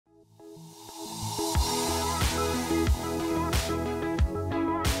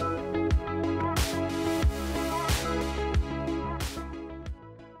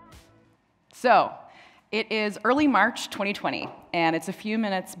So, it is early March 2020, and it's a few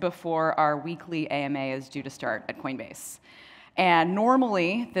minutes before our weekly AMA is due to start at Coinbase. And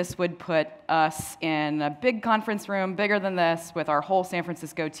normally, this would put us in a big conference room, bigger than this, with our whole San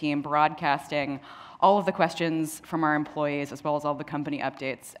Francisco team broadcasting all of the questions from our employees, as well as all the company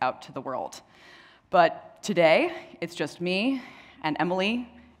updates out to the world. But today, it's just me and Emily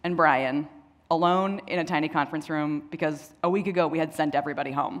and Brian, alone in a tiny conference room, because a week ago we had sent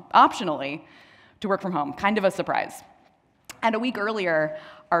everybody home, optionally, to work from home, kind of a surprise. And a week earlier,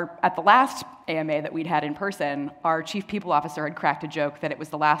 at the last AMA that we'd had in person, our chief people officer had cracked a joke that it was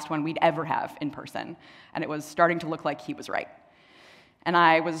the last one we'd ever have in person, and it was starting to look like he was right. And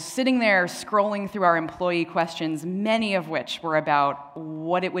I was sitting there scrolling through our employee questions, many of which were about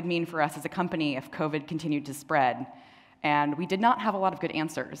what it would mean for us as a company if COVID continued to spread. And we did not have a lot of good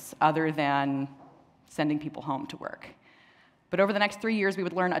answers, other than sending people home to work. But over the next 3 years, we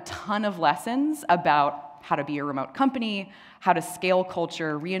would learn a ton of lessons about how to be a remote company, how to scale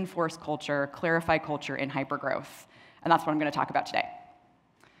culture, reinforce culture, clarify culture in hypergrowth. And that's what I'm going to talk about today.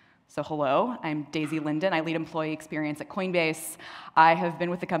 So hello, I'm Daisy Linden. I lead employee experience at Coinbase. I have been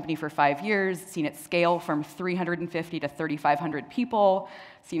with the company for 5 years, seen it scale from 350 to 3,500 people,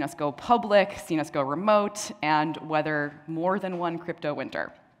 seen us go public, seen us go remote, and weather more than one crypto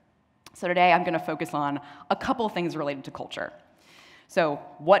winter. So today I'm going to focus on a couple things related to culture. So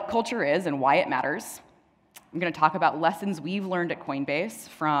what culture is and why it matters. I'm going to talk about lessons we've learned at Coinbase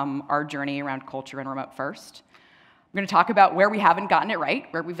from our journey around culture and remote first. I'm going to talk about where we haven't gotten it right,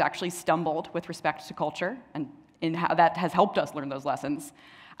 where we've actually stumbled with respect to culture, and in how that has helped us learn those lessons.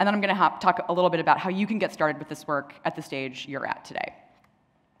 And then I'm going to talk a little bit about how you can get started with this work at the stage you're at today.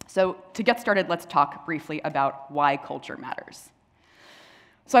 So to get started, let's talk briefly about why culture matters.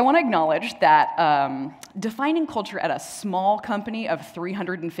 So I want to acknowledge that defining culture at a small company of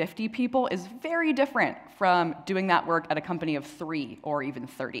 350 people is very different from doing that work at a company of 3 or even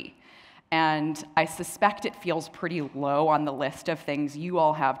 30. And I suspect it feels pretty low on the list of things you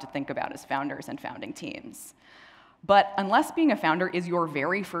all have to think about as founders and founding teams. But unless being a founder is your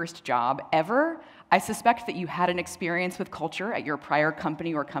very first job ever, I suspect that you had an experience with culture at your prior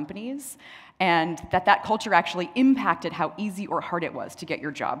company or companies, and that culture actually impacted how easy or hard it was to get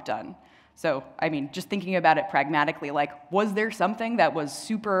your job done. So, I mean, just thinking about it pragmatically, like, was there something that was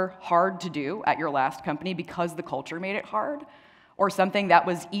super hard to do at your last company because the culture made it hard? Or something that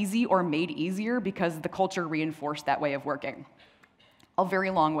was easy or made easier because the culture reinforced that way of working? A very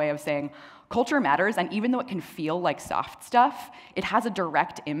long way of saying culture matters, and even though it can feel like soft stuff, it has a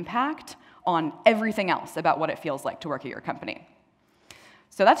direct impact on everything else about what it feels like to work at your company.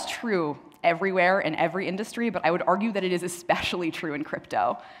 So that's true everywhere in every industry, but I would argue that it is especially true in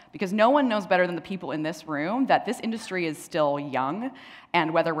crypto, because no one knows better than the people in this room that this industry is still young,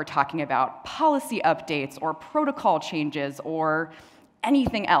 and whether we're talking about policy updates or protocol changes or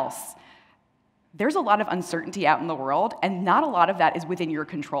anything else, there's a lot of uncertainty out in the world, and not a lot of that is within your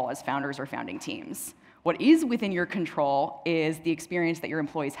control as founders or founding teams. What is within your control is the experience that your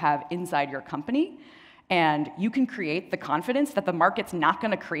employees have inside your company, and you can create the confidence that the market's not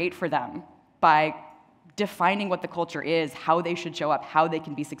going to create for them by defining what the culture is, how they should show up, how they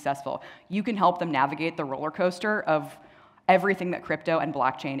can be successful. You can help them navigate the roller coaster of everything that crypto and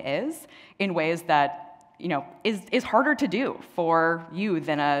blockchain is in ways that is harder to do for you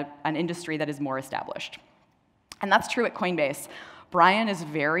than an industry that is more established. And that's true at Coinbase. Brian is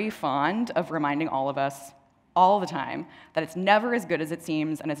very fond of reminding all of us all the time that it's never as good as it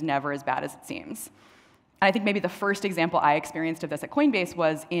seems and it's never as bad as it seems. And I think maybe the first example I experienced of this at Coinbase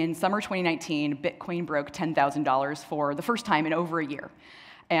was in summer 2019, Bitcoin broke $10,000 for the first time in over a year.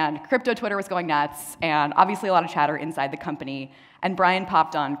 And crypto Twitter was going nuts, and obviously a lot of chatter inside the company. And Brian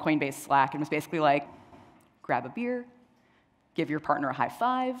popped on Coinbase Slack and was basically like, grab a beer, give your partner a high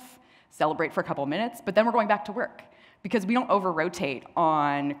five, celebrate for a couple of minutes, but then we're going back to work. Because we don't over-rotate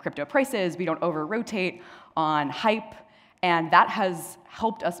on crypto prices, we don't over-rotate on hype, and that has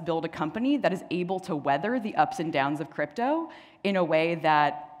helped us build a company that is able to weather the ups and downs of crypto in a way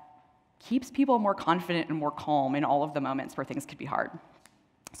that keeps people more confident and more calm in all of the moments where things could be hard.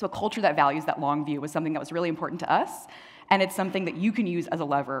 So a culture that values that long view was something that was really important to us, and it's something that you can use as a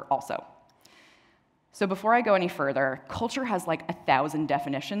lever also. So before I go any further, culture has like 1,000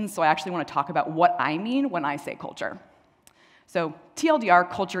 definitions, so I actually want to talk about what I mean when I say culture. So TLDR,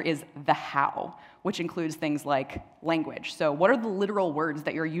 culture is the how, which includes things like language. So what are the literal words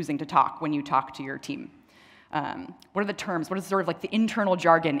that you're using to talk when you talk to your team? What are the terms? What is sort of like the internal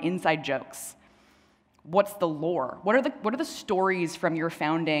jargon, inside jokes? What's the lore? What are the stories from your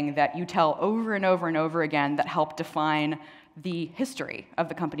founding that you tell over and over and over again that help define the history of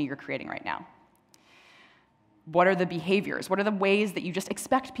the company you're creating right now. What are the behaviors? What are the ways that you just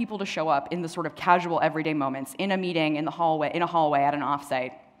expect people to show up in the sort of casual everyday moments, in a meeting, in a hallway, at an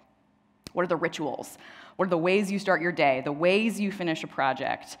offsite? What are the rituals? What are the ways you start your day, the ways you finish a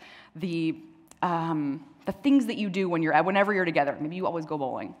project, the things that you do whenever you're together? Maybe you always go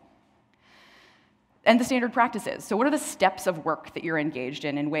bowling. And the standard practices. So what are the steps of work that you're engaged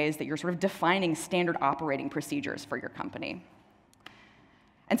in ways that you're sort of defining standard operating procedures for your company?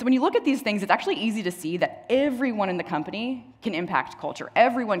 And so when you look at these things, it's actually easy to see that everyone in the company can impact culture.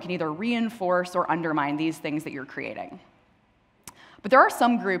 Everyone can either reinforce or undermine these things that you're creating. But there are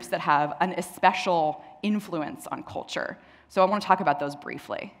some groups that have an especial influence on culture. So I want to talk about those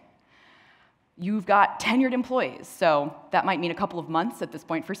briefly. You've got tenured employees, so that might mean a couple of months at this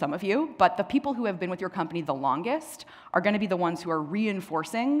point for some of you, but the people who have been with your company the longest are going to be the ones who are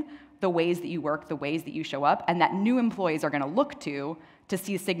reinforcing the ways that you work, the ways that you show up, and that new employees are going to look to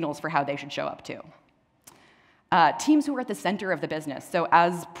see signals for how they should show up too. Teams who are at the center of the business. So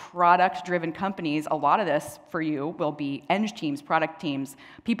as product-driven companies, a lot of this for you will be eng teams, product teams,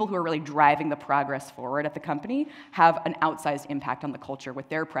 people who are really driving the progress forward at the company, have an outsized impact on the culture with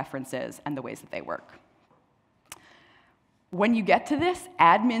their preferences and the ways that they work. When you get to this,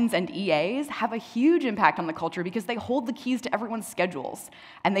 admins and EAs have a huge impact on the culture because they hold the keys to everyone's schedules,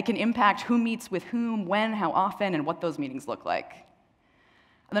 and they can impact who meets with whom, when, how often, and what those meetings look like.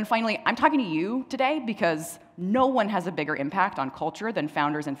 And then finally, I'm talking to you today because no one has a bigger impact on culture than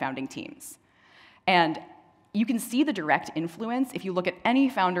founders and founding teams. And you can see the direct influence if you look at any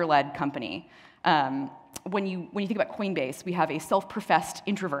founder-led company. When you think about Coinbase, we have a self-professed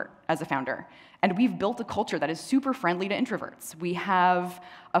introvert as a founder. And we've built a culture that is super friendly to introverts. We have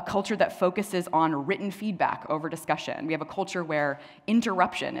a culture that focuses on written feedback over discussion. We have a culture where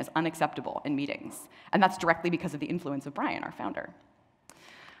interruption is unacceptable in meetings. And that's directly because of the influence of Brian, our founder.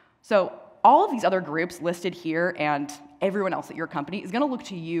 So all of these other groups listed here and everyone else at your company is going to look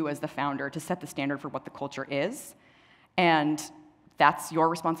to you as the founder to set the standard for what the culture is. And that's your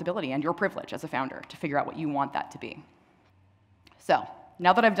responsibility and your privilege as a founder to figure out what you want that to be. So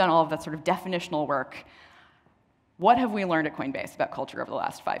now that I've done all of that sort of definitional work, what have we learned at Coinbase about culture over the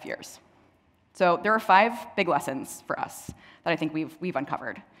last 5 years? So there are 5 big lessons for us that I think we've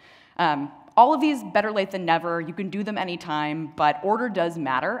uncovered. All of these, better late than never. You can do them anytime, but order does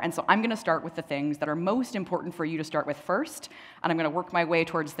matter. And so I'm going to start with the things that are most important for you to start with first, and I'm going to work my way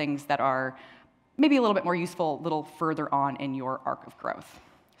towards things that are maybe a little bit more useful a little further on in your arc of growth.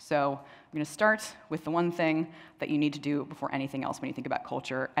 So I'm going to start with the one thing that you need to do before anything else when you think about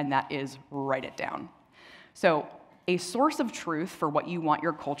culture, and that is write it down. So a source of truth for what you want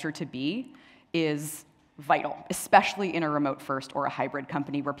your culture to be is vital, especially in a remote-first or a hybrid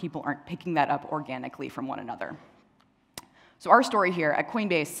company where people aren't picking that up organically from one another. So our story here at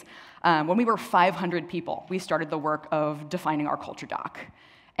Coinbase, when we were 500 people, we started the work of defining our culture doc.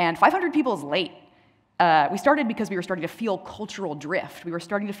 And 500 people is late. We started because we were starting to feel cultural drift. We were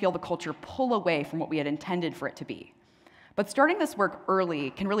starting to feel the culture pull away from what we had intended for it to be. But starting this work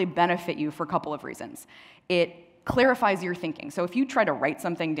early can really benefit you for a couple of reasons. It clarifies your thinking. So if you try to write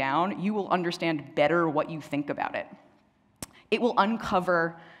something down, you will understand better what you think about it. It will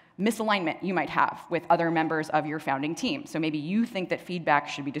uncover misalignment you might have with other members of your founding team. So maybe you think that feedback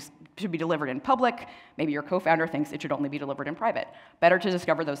should be delivered in public. Maybe your co-founder thinks it should only be delivered in private. Better to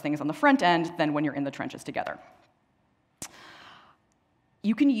discover those things on the front end than when you're in the trenches together.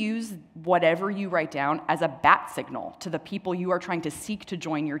 You can use whatever you write down as a bat signal to the people you are trying to seek to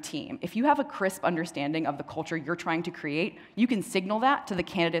join your team. If you have a crisp understanding of the culture you're trying to create, you can signal that to the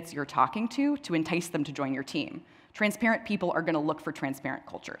candidates you're talking to entice them to join your team. Transparent people are going to look for transparent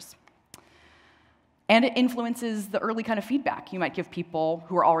cultures. And it influences the early kind of feedback you might give people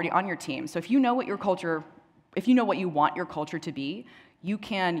who are already on your team. So if you know what you want your culture to be, you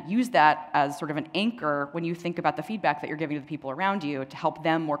can use that as sort of an anchor when you think about the feedback that you're giving to the people around you to help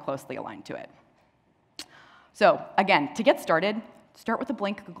them more closely align to it. So again, to get started, start with a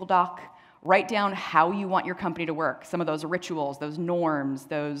blank Google Doc. Write down how you want your company to work, some of those rituals, those norms,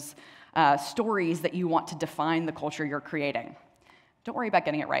 those stories that you want to define the culture you're creating. Don't worry about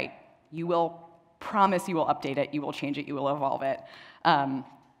getting it right. You will promise you will update it, you will change it, you will evolve it.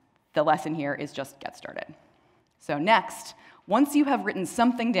 The lesson here is just get started. So next, once you have written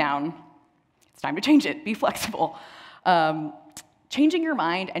something down, it's time to change it. Be flexible. Changing your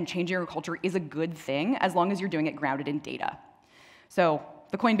mind and changing your culture is a good thing as long as you're doing it grounded in data. So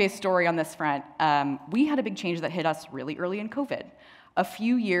the Coinbase story on this front, we had a big change that hit us really early in COVID. A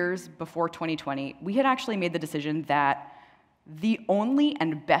few years before 2020, we had actually made the decision that the only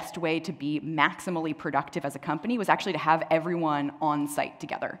and best way to be maximally productive as a company was actually to have everyone on site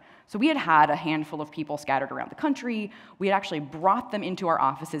together. So we had a handful of people scattered around the country. We had actually brought them into our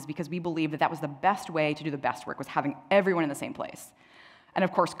offices because we believed that that was the best way to do the best work, was having everyone in the same place. And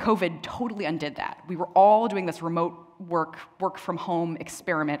of course, COVID totally undid that. We were all doing this remote work from home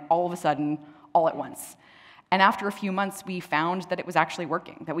experiment all of a sudden, all at once. And after a few months, we found that it was actually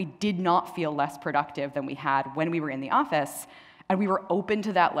working, that we did not feel less productive than we had when we were in the office, and we were open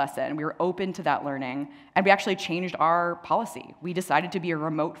to that lesson, we were open to that learning, and we actually changed our policy. We decided to be a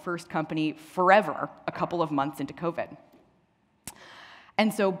remote-first company forever a couple of months into COVID.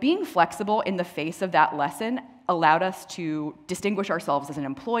 And so being flexible in the face of that lesson allowed us to distinguish ourselves as an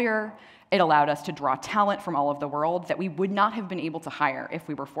employer. It allowed us to draw talent from all over the world that we would not have been able to hire if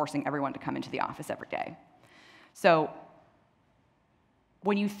we were forcing everyone to come into the office every day. So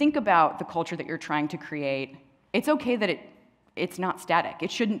when you think about the culture that you're trying to create, it's okay that it's not static.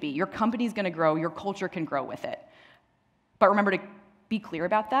 It shouldn't be. Your company's going to grow. Your culture can grow with it. But remember to be clear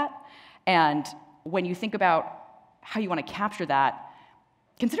about that. And when you think about how you want to capture that,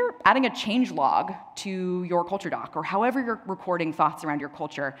 consider adding a change log to your culture doc, or however you're recording thoughts around your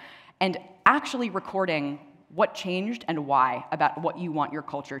culture, and actually recording what changed and why about what you want your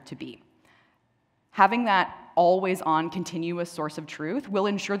culture to be. Having that always-on continuous source of truth will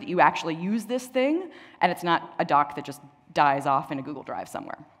ensure that you actually use this thing, and it's not a doc that just dies off in a Google Drive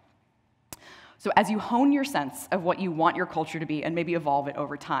somewhere. So as you hone your sense of what you want your culture to be and maybe evolve it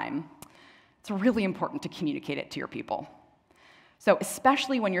over time, it's really important to communicate it to your people. So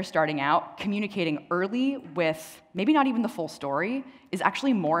especially when you're starting out, communicating early with maybe not even the full story is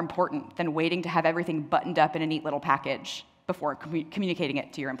actually more important than waiting to have everything buttoned up in a neat little package before communicating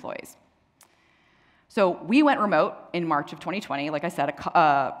it to your employees. So we went remote in March of 2020, like I said,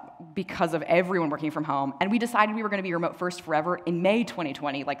 because of everyone working from home, and we decided we were going to be remote first forever in May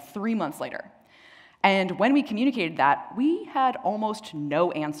 2020, like 3 months later. And when we communicated that, we had almost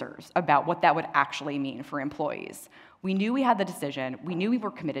no answers about what that would actually mean for employees. We knew we had the decision, we knew we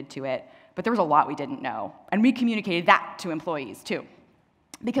were committed to it, but there was a lot we didn't know. And we communicated that to employees too.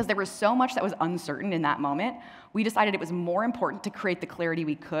 Because there was so much that was uncertain in that moment, we decided it was more important to create the clarity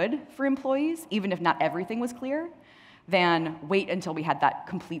we could for employees, even if not everything was clear, than wait until we had that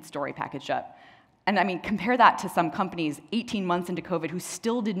complete story packaged up. And I mean, compare that to some companies 18 months into COVID who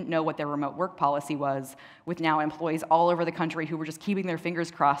still didn't know what their remote work policy was, with now employees all over the country who were just keeping their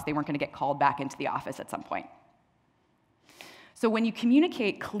fingers crossed they weren't going to get called back into the office at some point. So when you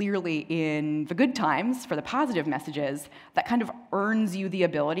communicate clearly in the good times for the positive messages, that kind of earns you the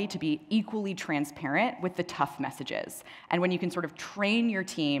ability to be equally transparent with the tough messages. And when you can sort of train your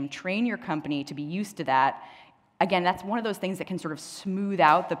team, train your company to be used to that, again, that's one of those things that can sort of smooth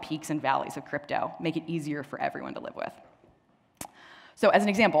out the peaks and valleys of crypto, make it easier for everyone to live with. So as an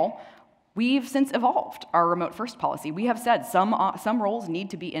example, we've since evolved our remote first policy. We have said some roles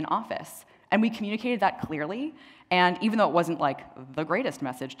need to be in office, and we communicated that clearly. And even though it wasn't like the greatest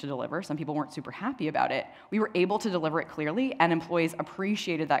message to deliver, some people weren't super happy about it, we were able to deliver it clearly, and employees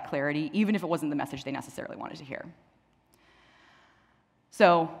appreciated that clarity, even if it wasn't the message they necessarily wanted to hear.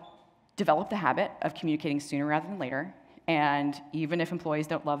 So develop the habit of communicating sooner rather than later, and even if employees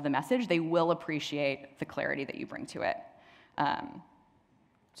don't love the message, they will appreciate the clarity that you bring to it,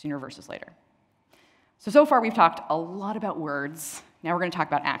 sooner versus later. So far we've talked a lot about words. Now we're going to talk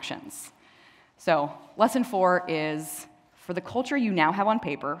about actions. So lesson 4 is, for the culture you now have on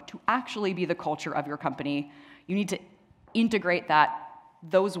paper to actually be the culture of your company, you need to integrate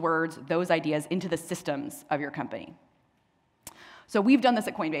those words, those ideas into the systems of your company. So we've done this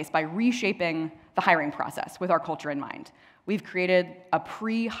at Coinbase by reshaping the hiring process with our culture in mind. We've created a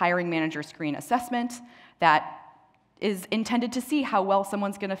pre-hiring manager screen assessment that is intended to see how well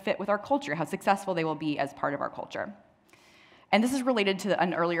someone's going to fit with our culture, how successful they will be as part of our culture. And this is related to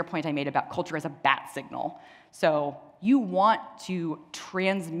an earlier point I made about culture as a bat signal. So you want to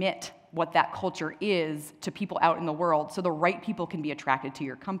transmit what that culture is to people out in the world so the right people can be attracted to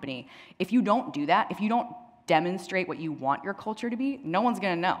your company. If you don't do that, if you don't demonstrate what you want your culture to be, no one's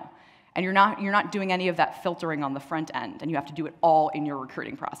going to know. And you're not doing any of that filtering on the front end, and you have to do it all in your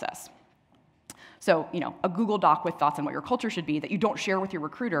recruiting process. So, a Google Doc with thoughts on what your culture should be that you don't share with your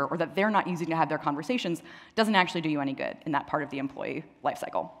recruiter or that they're not using to have their conversations doesn't actually do you any good in that part of the employee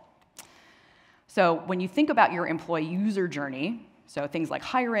lifecycle. So when you think about your employee user journey, so things like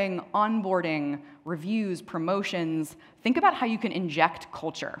hiring, onboarding, reviews, promotions, think about how you can inject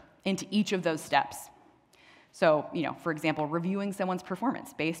culture into each of those steps. So, for example, reviewing someone's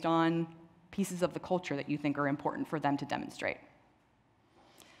performance based on pieces of the culture that you think are important for them to demonstrate.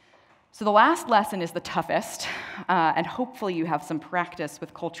 So the last lesson is the toughest, and hopefully you have some practice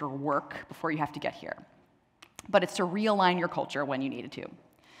with culture work before you have to get here. But it's to realign your culture when you need it to.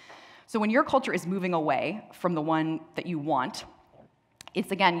 So when your culture is moving away from the one that you want,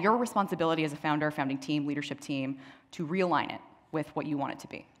 it's, again, your responsibility as a founder, founding team, leadership team, to realign it with what you want it to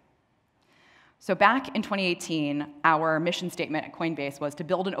be. So back in 2018, our mission statement at Coinbase was to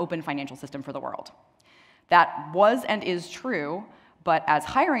build an open financial system for the world. That was and is true, but as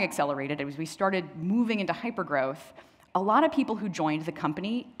hiring accelerated, as we started moving into hypergrowth, a lot of people who joined the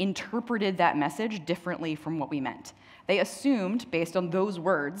company interpreted that message differently from what we meant. They assumed, based on those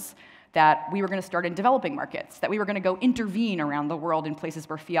words, that we were going to start in developing markets, that we were going to go intervene around the world in places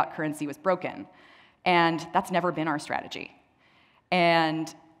where fiat currency was broken. And that's never been our strategy.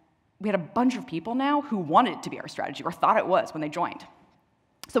 And we had a bunch of people now who wanted it to be our strategy, or thought it was when they joined.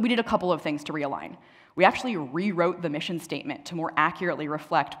 So we did a couple of things to realign. We actually rewrote the mission statement to more accurately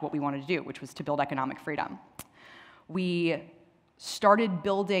reflect what we wanted to do, which was to build economic freedom. We started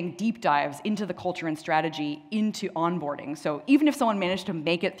building deep dives into the culture and strategy into onboarding. So even if someone managed to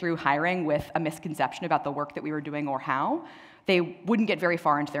make it through hiring with a misconception about the work that we were doing or how, they wouldn't get very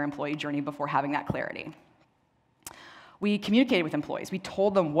far into their employee journey before having that clarity. We communicated with employees. We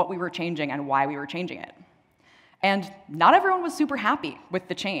told them what we were changing and why we were changing it. And not everyone was super happy with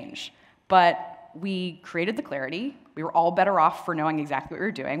the change, but we created the clarity. We were all better off for knowing exactly what we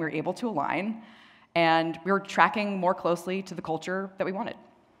were doing. We were able to align, and we were tracking more closely to the culture that we wanted.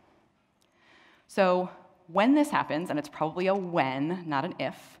 So when this happens, and it's probably a when, not an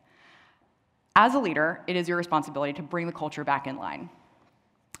if, as a leader, it is your responsibility to bring the culture back in line.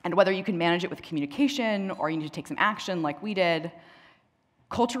 And whether you can manage it with communication or you need to take some action like we did,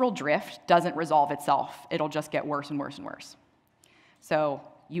 cultural drift doesn't resolve itself. It'll just get worse and worse and worse. So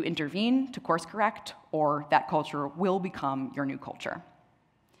you intervene to course correct, or that culture will become your new culture.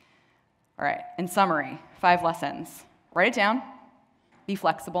 All right, in summary, 5 lessons. Write it down, be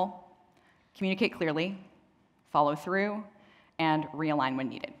flexible, communicate clearly, follow through, and realign when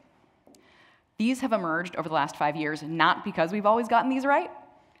needed. These have emerged over the last 5 years, not because we've always gotten these right.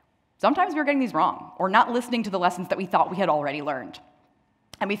 Sometimes we were getting these wrong, or not listening to the lessons that we thought we had already learned.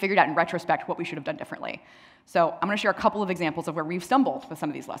 And we figured out in retrospect what we should have done differently. So I'm going to share a couple of examples of where we've stumbled with some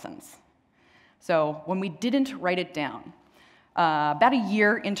of these lessons. So when we didn't write it down, about a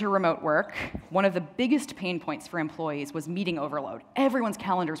year into remote work, one of the biggest pain points for employees was meeting overload. Everyone's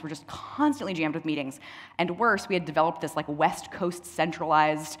calendars were just constantly jammed with meetings. And worse, we had developed this like West Coast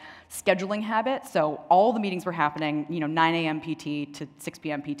centralized scheduling habit. So all the meetings were happening, 9 a.m. PT to 6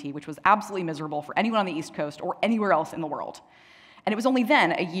 p.m. PT, which was absolutely miserable for anyone on the East Coast or anywhere else in the world. And it was only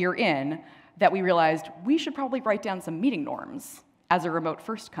then, a year in, that we realized we should probably write down some meeting norms as a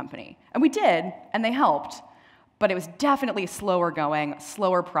remote-first company. And we did, and they helped, but it was definitely slower going,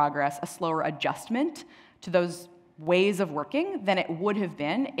 slower progress, a slower adjustment to those ways of working than it would have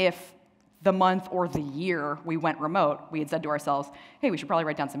been if the month or the year we went remote, we had said to ourselves, hey, we should probably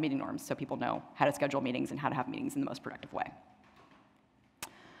write down some meeting norms so people know how to schedule meetings and how to have meetings in the most productive way.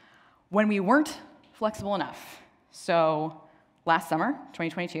 When we weren't flexible enough, so last summer,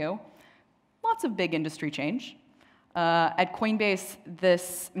 2022, lots of big industry change. At Coinbase,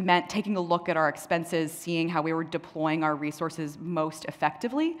 this meant taking a look at our expenses, seeing how we were deploying our resources most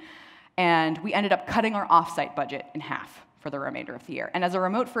effectively, and we ended up cutting our offsite budget in half for the remainder of the year. And as a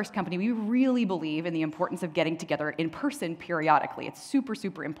remote-first company, we really believe in the importance of getting together in person periodically. It's super,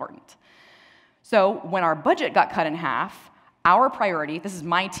 super important. So when our budget got cut in half, our priority, this is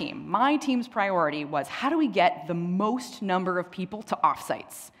my team's priority was how do we get the most number of people to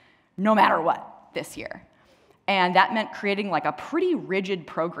offsites, no matter what, this year? And that meant creating like a pretty rigid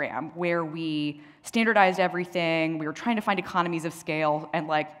program where we standardized everything, we were trying to find economies of scale, and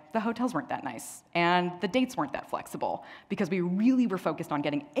like the hotels weren't that nice, and the dates weren't that flexible, because we really were focused on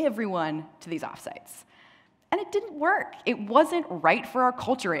getting everyone to these offsites. And it didn't work. It wasn't right for our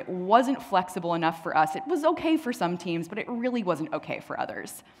culture. It wasn't flexible enough for us. It was okay for some teams, but it really wasn't okay for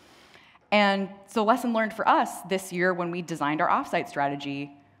others. And so lesson learned for us this year when we designed our offsite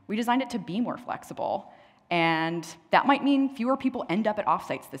strategy, we designed it to be more flexible. And that might mean fewer people end up at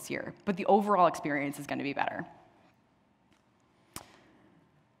offsites this year, but the overall experience is going to be better.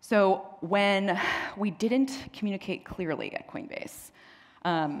 So when we didn't communicate clearly at Coinbase,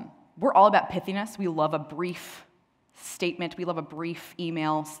 we're all about pithiness. We love a brief statement. We love a brief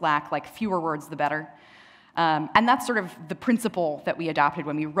email, Slack, like fewer words the better. And that's sort of the principle that we adopted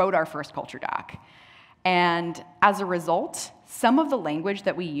when we wrote our first culture doc. And as a result, some of the language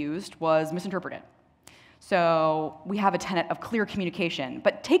that we used was misinterpreted. So we have a tenet of clear communication,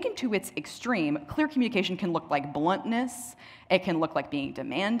 but taken to its extreme, clear communication can look like bluntness, it can look like being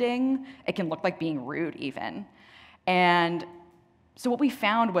demanding, it can look like being rude even. And so what we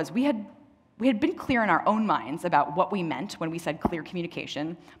found was we had been clear in our own minds about what we meant when we said clear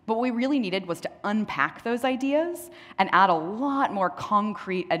communication, but what we really needed was to unpack those ideas and add a lot more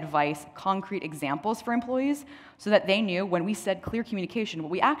concrete advice, concrete examples for employees so that they knew when we said clear communication, what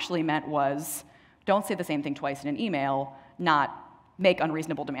we actually meant was don't say the same thing twice in an email, not make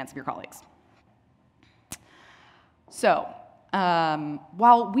unreasonable demands of your colleagues. So,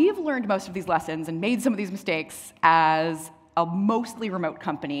 while we've learned most of these lessons and made some of these mistakes as a mostly remote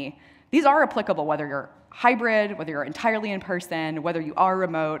company, these are applicable whether you're hybrid, whether you're entirely in person, whether you are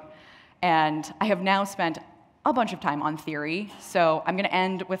remote, and I have now spent a bunch of time on theory, so I'm going to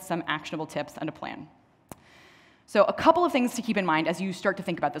end with some actionable tips and a plan. So a couple of things to keep in mind as you start to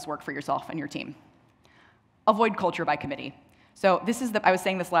think about this work for yourself and your team. Avoid culture by committee. So I was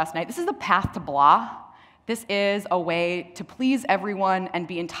saying this last night, this is the path to blah. This is a way to please everyone and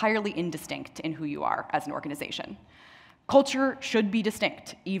be entirely indistinct in who you are as an organization. Culture should be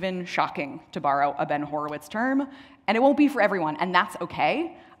distinct, even shocking, to borrow a Ben Horowitz term, and it won't be for everyone, and that's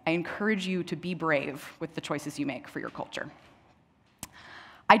okay. I encourage you to be brave with the choices you make for your culture.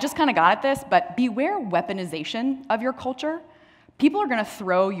 I just kind of got at this, but beware weaponization of your culture. People are going to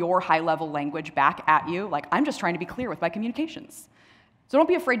throw your high-level language back at you, like, I'm just trying to be clear with my communications. So don't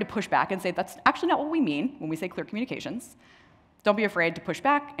be afraid to push back and say, that's actually not what we mean when we say clear communications. Don't be afraid to push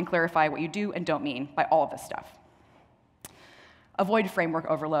back and clarify what you do and don't mean by all of this stuff. Avoid framework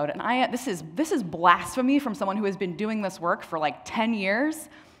overload. And this is blasphemy from someone who has been doing this work for like 10 years,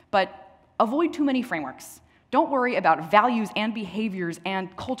 but avoid too many frameworks. Don't worry about values and behaviors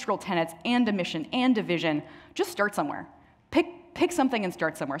and cultural tenets and a mission and a vision. Just start somewhere. Pick something and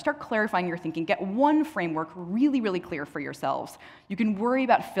start somewhere. Start clarifying your thinking. Get one framework really, really clear for yourselves. You can worry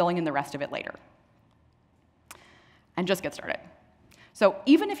about filling in the rest of it later. And just get started. So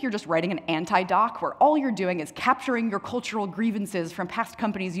even if you're just writing an anti-doc where all you're doing is capturing your cultural grievances from past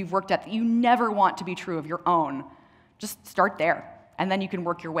companies you've worked at that you never want to be true of your own, just start there. And then you can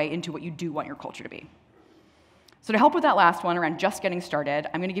work your way into what you do want your culture to be. So to help with that last one around just getting started,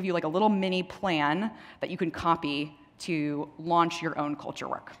 I'm going to give you like a little mini plan that you can copy to launch your own culture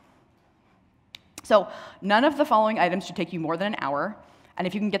work. So none of the following items should take you more than an hour, and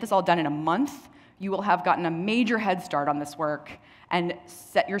if you can get this all done in a month, you will have gotten a major head start on this work and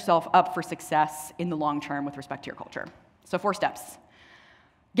set yourself up for success in the long term with respect to your culture. So 4 steps.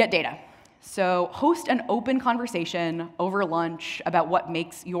 Get data. So host an open conversation over lunch about what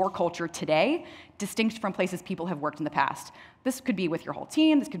makes your culture today distinct from places people have worked in the past. This could be with your whole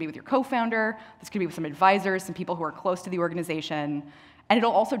team, this could be with your co-founder, this could be with some advisors, some people who are close to the organization, and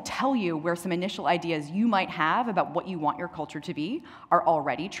it'll also tell you where some initial ideas you might have about what you want your culture to be are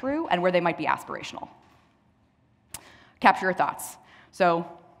already true and where they might be aspirational. Capture your thoughts. So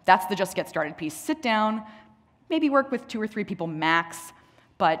that's the just get started piece. Sit down, maybe work with 2 or 3 people max,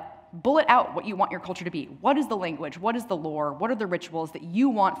 but bullet out what you want your culture to be. What is the language? What is the lore? What are the rituals that you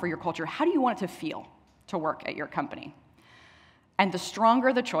want for your culture? How do you want it to feel to work at your company? And the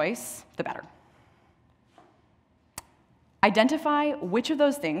stronger the choice, the better. Identify which of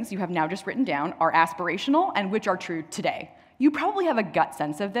those things you have now just written down are aspirational and which are true today. You probably have a gut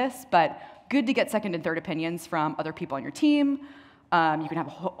sense of this, but good to get second and third opinions from other people on your team. You can have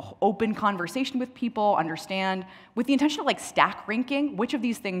an open conversation with people, understand, with the intention of like stack ranking which of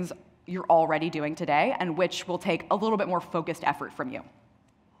these things you're already doing today and which will take a little bit more focused effort from you.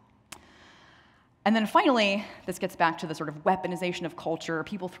 And then finally, this gets back to the sort of weaponization of culture,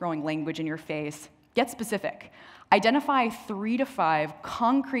 people throwing language in your face. Get specific. Identify 3 to 5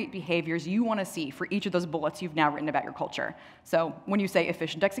 concrete behaviors you want to see for each of those bullets you've now written about your culture. So when you say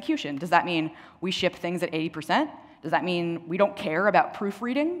efficient execution, does that mean we ship things at 80%? Does that mean we don't care about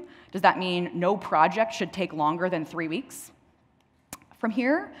proofreading? Does that mean no project should take longer than 3 weeks? From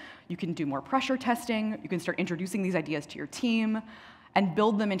here, you can do more pressure testing, you can start introducing these ideas to your team, and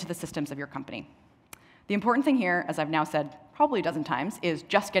build them into the systems of your company. The important thing here, as I've now said probably a dozen times, is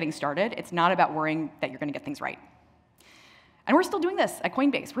just getting started. It's not about worrying that you're going to get things right. And we're still doing this at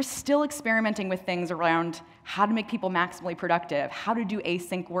Coinbase. We're still experimenting with things around how to make people maximally productive, how to do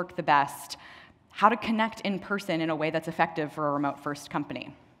async work the best, how to connect in person in a way that's effective for a remote-first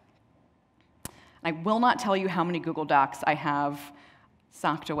company. I will not tell you how many Google Docs I have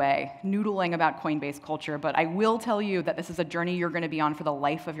socked away, noodling about Coinbase culture, but I will tell you that this is a journey you're going to be on for the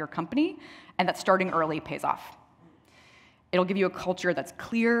life of your company, and that starting early pays off. It'll give you a culture that's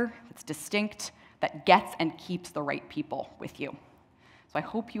clear, that's distinct, that gets and keeps the right people with you. So I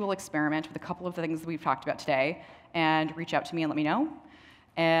hope you will experiment with a couple of the things that we've talked about today and reach out to me and let me know.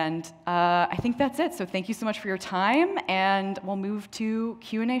 And I think that's it. So thank you so much for your time, and we'll move to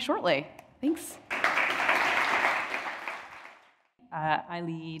Q&A shortly. Thanks. I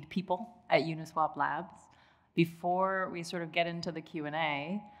lead people at Uniswap Labs. Before we sort of get into the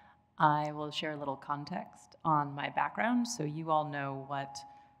Q&A, I will share a little context on my background so you all know what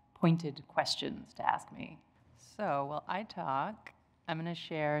pointed questions to ask me. So while I talk, I'm going to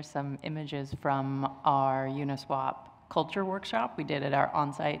share some images from our Uniswap culture workshop we did at our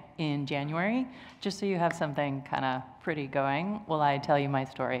onsite in January, just so you have something kind of pretty going while I tell you my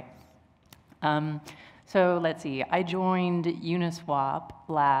story. So let's see, I joined Uniswap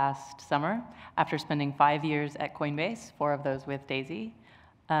last summer after spending 5 years at Coinbase, 4 of those with Daisy.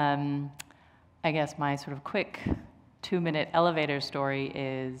 I guess my sort of quick 2-minute elevator story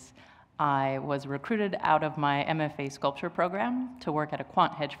is I was recruited out of my MFA sculpture program to work at a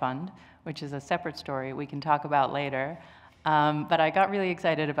quant hedge fund, which is a separate story we can talk about later. But I got really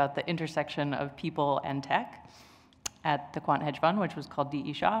excited about the intersection of people and tech at the quant hedge fund, which was called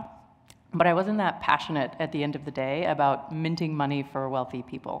DE Shaw. But I wasn't that passionate at the end of the day about minting money for wealthy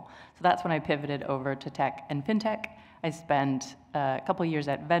people. So that's when I pivoted over to tech and fintech. I spent a couple years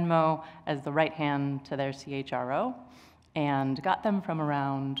at Venmo as the right hand to their CHRO and got them from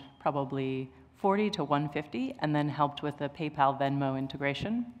around probably 40 to 150, and then helped with the PayPal Venmo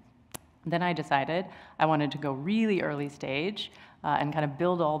integration. Then I decided I wanted to go really early stage and kind of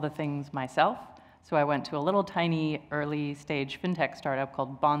build all the things myself. So I went to a little tiny early stage fintech startup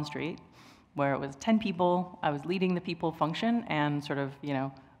called Bond Street, where it was 10 people. I was leading the people function and sort of,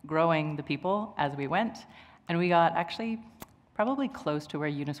 growing the people as we went. And we got actually probably close to where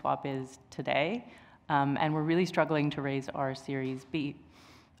Uniswap is today. And we're really struggling to raise our Series B.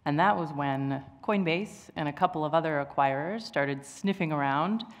 And that was when Coinbase and a couple of other acquirers started sniffing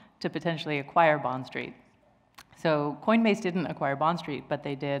around to potentially acquire Bond Street. So Coinbase didn't acquire Bond Street, but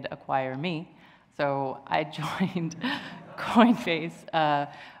they did acquire me. So I joined Coinbase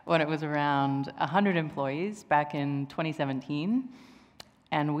when it was around 100 employees back in 2017.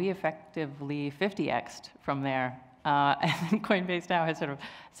 And we effectively 50x'd from there. And Coinbase now has sort of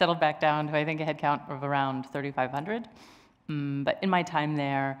settled back down to, I think, a headcount of around 3,500. But in my time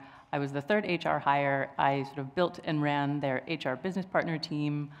there, I was the 3rd HR hire. I sort of built and ran their HR business partner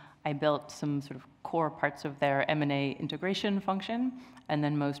team. I built some sort of core parts of their M&A integration function, and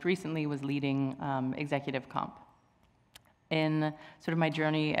then most recently was leading executive comp. In sort of my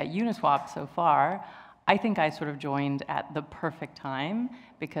journey at Uniswap so far, I think I sort of joined at the perfect time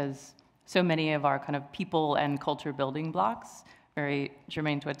because so many of our kind of people and culture building blocks, very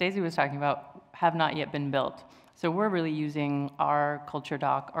germane to what Daisy was talking about, have not yet been built. So we're really using our culture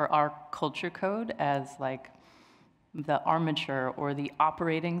doc or our culture code as like the armature or the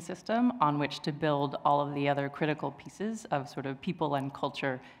operating system on which to build all of the other critical pieces of sort of people and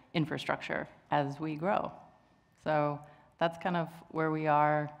culture infrastructure as we grow. So that's kind of where we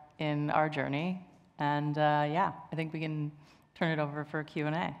are in our journey. And yeah, I think we can turn it over for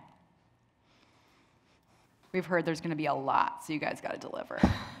Q&A. We've heard there's going to be a lot, so you guys got to deliver.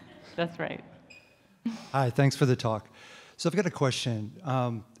 That's right. Hi, thanks for the talk. So I've got a question.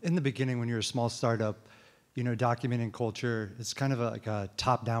 In the beginning, when you're a small startup, documenting culture, it's kind of like a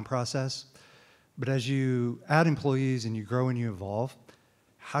top-down process. But as you add employees and you grow and you evolve,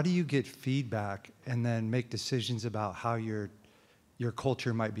 how do you get feedback and then make decisions about how your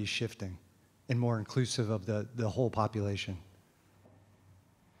culture might be shifting and more inclusive of the whole population?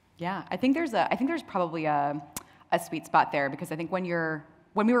 Yeah, I think there's probably a sweet spot there, because I think when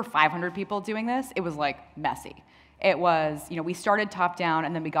we were 500 people doing this, it was like messy. It was, we started top down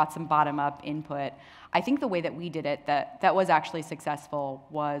and then we got some bottom up input. I think the way that we did it that was actually successful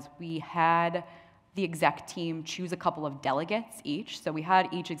was we had the exec team choose a couple of delegates each. So we had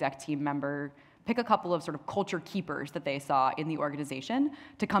each exec team member pick a couple of sort of culture keepers that they saw in the organization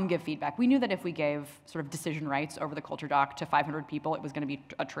to come give feedback. We knew that if we gave sort of decision rights over the culture doc to 500 people, it was going to be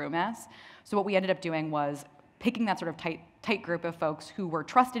a true mess. So what we ended up doing was picking that sort of tight group of folks who were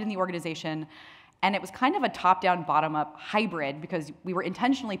trusted in the organization. And it was kind of a top-down, bottom-up hybrid, because we were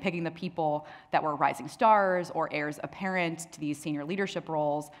intentionally picking the people that were rising stars or heirs apparent to these senior leadership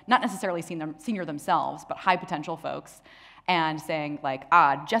roles, not necessarily senior themselves, but high potential folks, and saying like,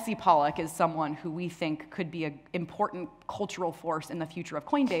 Jesse Pollock is someone who we think could be an important cultural force in the future of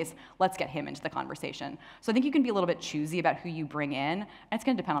Coinbase. Let's get him into the conversation. So I think you can be a little bit choosy about who you bring in, and it's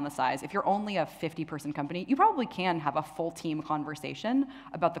going to depend on the size. If you're only a 50-person company, you probably can have a full team conversation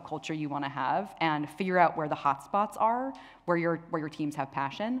about the culture you want to have and figure out where the hot spots are, where your teams have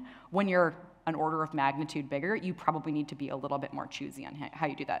passion. When you're an order of magnitude bigger, you probably need to be a little bit more choosy on how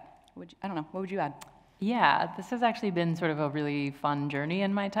you do that. I don't know, what would you add? Yeah, this has actually been sort of a really fun journey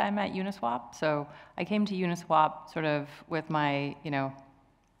in my time at Uniswap. So I came to Uniswap sort of with my,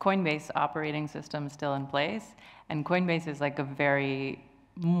 Coinbase operating system still in place. And Coinbase is like a very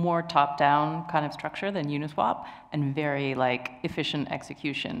more top-down kind of structure than Uniswap and very like efficient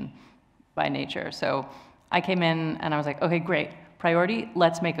execution by nature. So I came in and I was like, okay, great. Priority,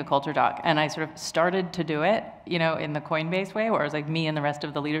 let's make a culture doc. And I sort of started to do it, in the Coinbase way, where it was like me and the rest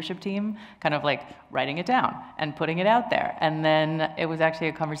of the leadership team kind of like writing it down and putting it out there. And then it was actually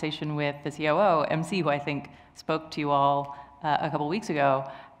a conversation with the COO, MC, who I think spoke to you all a couple weeks ago.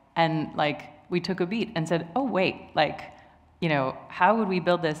 And like, we took a beat and said, oh, wait, like, how would we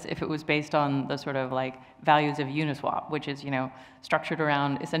build this if it was based on the sort of like values of Uniswap, which is, structured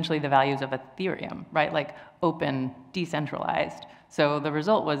around essentially the values of Ethereum, right? Like open, decentralized. So the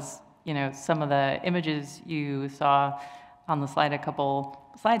result was, some of the images you saw on the slide a couple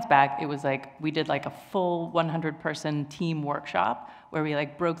slides back, it was like we did like a full 100-person team workshop where we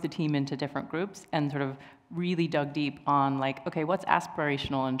like broke the team into different groups and sort of really dug deep on like, okay, what's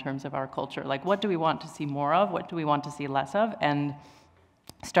aspirational in terms of our culture? Like, what do we want to see more of? What do we want to see less of? And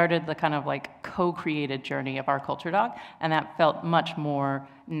started the kind of like co-created journey of our culture doc. And that felt much more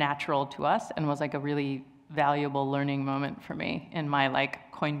natural to us and was like a really valuable learning moment for me in my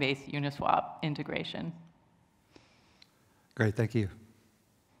like Coinbase Uniswap integration. Great, thank you.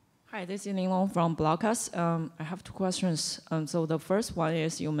 Hi, this is Linden from Blockcast. I have two questions. So the first one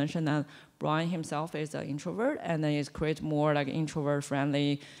is you mentioned that Brian himself is an introvert and then is create more like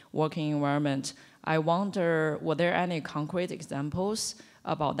introvert-friendly working environment. I wonder, were there any concrete examples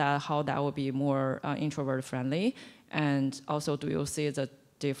about that, how that would be more introvert-friendly? And also, do you see the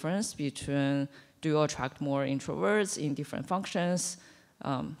difference between, do you attract more introverts in different functions?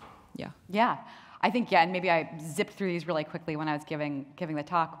 Yeah. I think, and maybe I zipped through these really quickly when I was giving the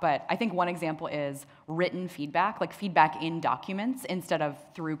talk, but I think one example is written feedback, like feedback in documents instead of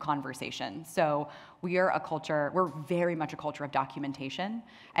through conversation. So we're very much a culture of documentation.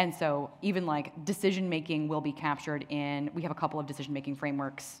 And so even like decision-making will be captured we have a couple of decision-making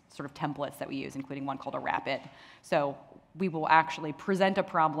frameworks, sort of templates that we use, including one called a Rapid. So we will actually present a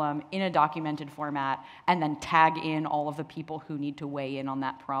problem in a documented format and then tag in all of the people who need to weigh in on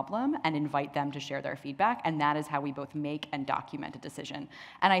that problem and invite them to share their feedback. And that is how we both make and document a decision.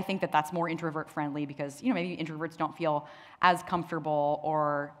 And I think that that's more introvert friendly because maybe introverts don't feel as comfortable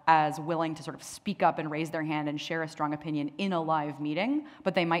or as willing to sort of speak up and raise their hand and share a strong opinion in a live meeting,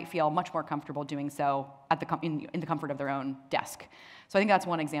 but they might feel much more comfortable doing so in the comfort of their own desk. So I think that's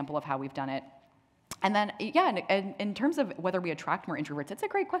one example of how we've done it. And then, in terms of whether we attract more introverts, it's a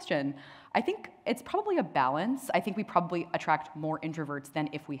great question. I think it's probably a balance. I think we probably attract more introverts than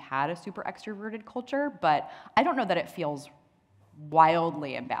if we had a super extroverted culture, but I don't know that it feels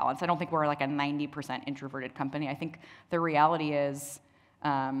wildly imbalanced. I don't think we're like a 90% introverted company. I think the reality is,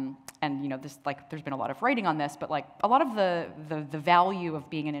 there's been a lot of writing on this, but like a lot of the value of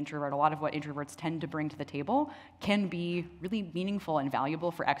being an introvert, a lot of what introverts tend to bring to the table can be really meaningful and valuable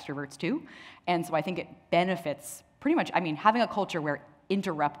for extroverts too. And so I think it benefits pretty much, having a culture where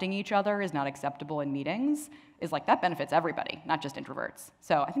interrupting each other is not acceptable in meetings is like, that benefits everybody, not just introverts.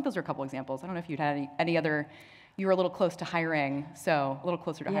 So I think those are a couple examples. I don't know if you'd had any other, you were a little close to hiring, so a little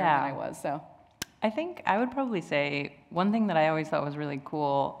closer to hiring than I was, so. I think I would probably say one thing that I always thought was really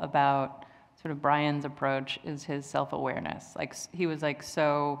cool about sort of Brian's approach is his self-awareness. Like he was like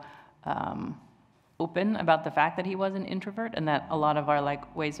so open about the fact that he was an introvert and that a lot of our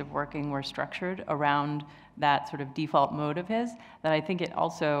like ways of working were structured around that sort of default mode of his, that I think it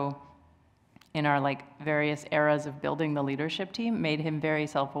also in our like various eras of building the leadership team made him very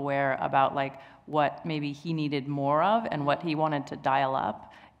self-aware about like what maybe he needed more of and what he wanted to dial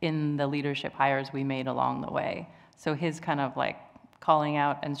up in the leadership hires we made along the way. So his kind of like calling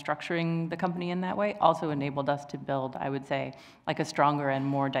out and structuring the company in that way also enabled us to build, I would say, like a stronger and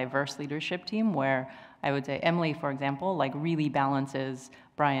more diverse leadership team where I would say Emily, for example, like really balances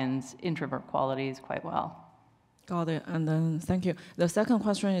Brian's introvert qualities quite well. Got it, and then thank you. The second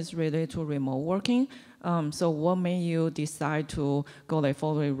question is related to remote working. So what made you decide to go like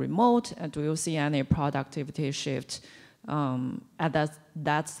fully remote, and do you see any productivity shift at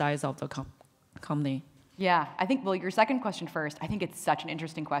that size of the company? Yeah, I think, well, your second question first, I think it's such an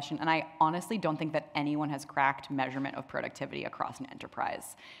interesting question, and I honestly don't think that anyone has cracked measurement of productivity across an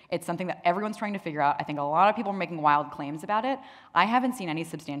enterprise. It's something that everyone's trying to figure out. I think a lot of people are making wild claims about it. I haven't seen any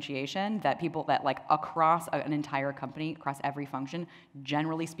substantiation that like across an entire company, across every function,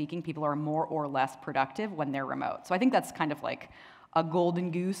 generally speaking, people are more or less productive when they're remote. So I think that's kind of like a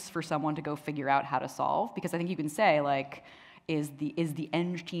golden goose for someone to go figure out how to solve. Because I think you can say, like, is the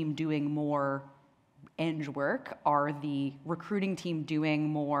eng team doing more eng work? Are the recruiting team doing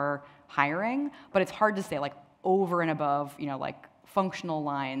more hiring? But it's hard to say, like, over and above, like, functional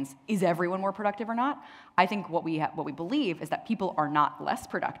lines, is everyone more productive or not? I think what we believe is that people are not less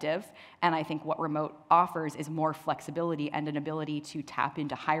productive, and I think what remote offers is more flexibility and an ability to tap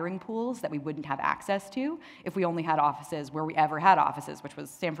into hiring pools that we wouldn't have access to if we only had offices where we ever had offices, which was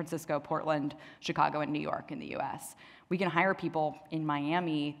San Francisco, Portland, Chicago, and New York in the US. We can hire people in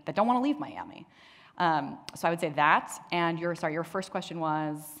Miami that don't want to leave Miami. So I would say that, and your first question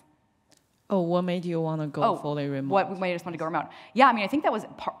was? Oh, what made you want to go fully remote? What made us want to go remote? Yeah, I mean, I think that was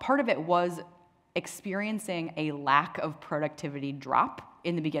part of it was experiencing a lack of productivity drop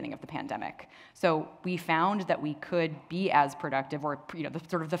in the beginning of the pandemic. So we found that we could be as productive, or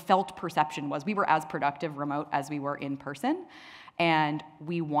the felt perception was we were as productive remote as we were in person, and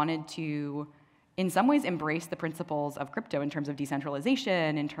we wanted to, in some ways, embrace the principles of crypto in terms of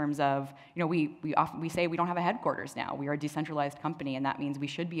decentralization, in terms of, we say we don't have a headquarters now. We are a decentralized company, and that means we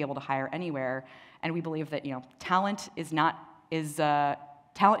should be able to hire anywhere. And we believe that, talent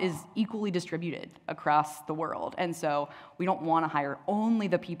is equally distributed across the world. And so we don't want to hire only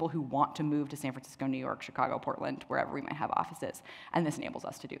the people who want to move to San Francisco, New York, Chicago, Portland, wherever we might have offices. And this enables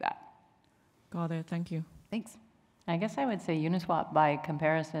us to do that. Got it. Thank you. Thanks. I guess I would say Uniswap, by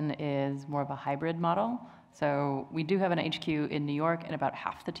comparison, is more of a hybrid model. So we do have an HQ in New York, and about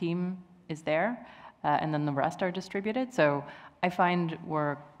half the team is there, and then the rest are distributed. So I find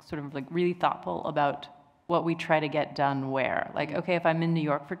we're sort of like really thoughtful about what we try to get done where. Like, okay, if I'm in New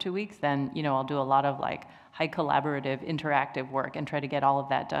York for 2 weeks, then I'll do a lot of like high collaborative, interactive work and try to get all of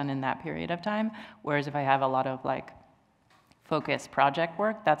that done in that period of time. Whereas if I have a lot of like focus project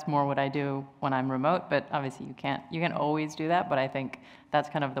work, that's more what I do when I'm remote, but obviously you can't always do that, but I think that's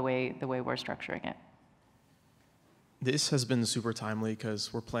kind of the way we're structuring it. This has been super timely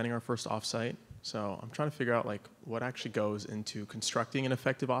because we're planning our first offsite. So I'm trying to figure out like what actually goes into constructing an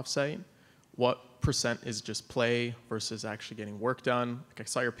effective offsite. What percent is just play versus actually getting work done? Like I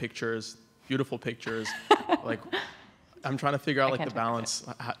saw your pictures, beautiful pictures. Like I'm trying to figure out like the balance.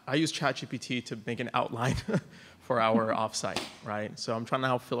 I use ChatGPT to make an outline for our offsite, right? So I'm trying to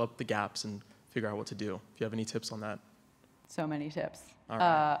help fill up the gaps and figure out what to do. If you have any tips on that. So many tips. All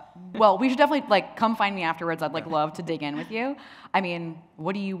right. Well, we should definitely come find me afterwards. I'd love to dig in with you. I mean,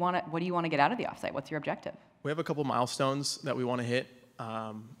 what do you want to get out of the offsite? What's your objective? We have a couple milestones that we want to hit.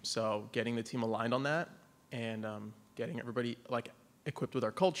 So getting the team aligned on that, and getting everybody like equipped with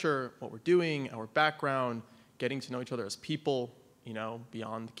our culture, what we're doing, our background, getting to know each other as people,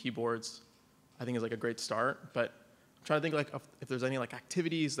 beyond the keyboards, I think is like a great start. But I'm trying to think like if there's any like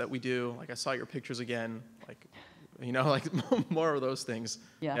activities that we do. Like I saw your pictures again, like more of those things.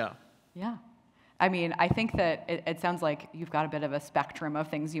 Yeah. I mean, I think that it sounds like you've got a bit of a spectrum of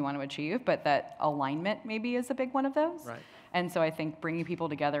things you want to achieve, but that alignment maybe is a big one of those. Right. And so I think bringing people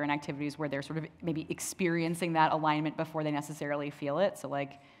together in activities where they're sort of maybe experiencing that alignment before they necessarily feel it. So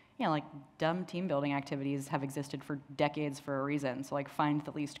like dumb team building activities have existed for decades for a reason. So like find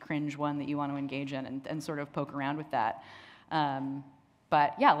the least cringe one that you want to engage in and sort of poke around with that.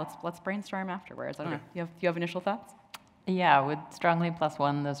 But yeah, let's brainstorm afterwards. I don't know. Do you have initial thoughts? Yeah, would strongly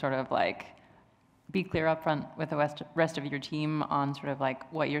 +1 the sort of like be clear up front with the rest of your team on sort of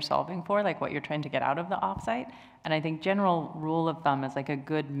like what you're solving for, like what you're trying to get out of the offsite. And I think general rule of thumb is like a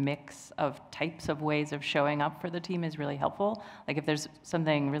good mix of types of ways of showing up for the team is really helpful. Like if there's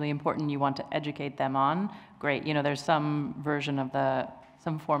something really important you want to educate them on, great. There's some version of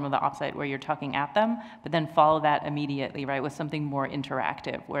some form of the offsite where you're talking at them, but then follow that immediately, right, with something more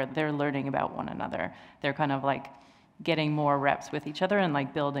interactive where they're learning about one another. They're kind of like getting more reps with each other and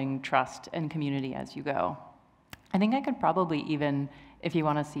like building trust and community as you go. I think I could probably even, if you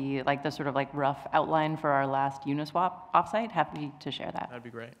want to see like the sort of like rough outline for our last Uniswap offsite, happy to share that. That'd be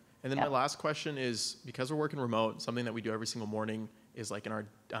great. And then my last question is, because we're working remote, something that we do every single morning is like in our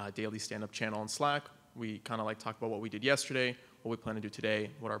daily stand-up channel on Slack, we kind of like talk about what we did yesterday, what we plan to do today,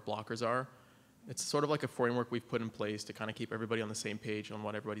 what our blockers are. It's sort of like a framework we've put in place to kind of keep everybody on the same page on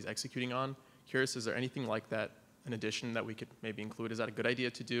what everybody's executing on. Curious, is there anything like that, an addition that we could maybe include? Is that a good idea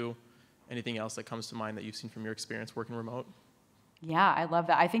to do? Anything else that comes to mind that you've seen from your experience working remote? Yeah, I love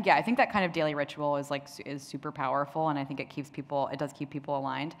that. I think that kind of daily ritual is super powerful, and I think it does keep people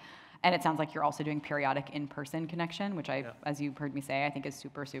aligned. And it sounds like you're also doing periodic in-person connection, which as you've heard me say, I think is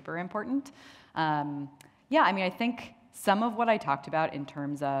super, super important. I mean, I think some of what I talked about in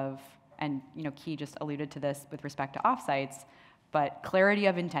terms of, and Kee just alluded to this with respect to offsites, But clarity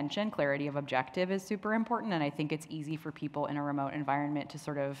of intention, clarity of objective is super important, and I think it's easy for people in a remote environment to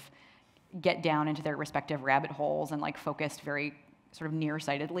sort of get down into their respective rabbit holes and like focused very sort of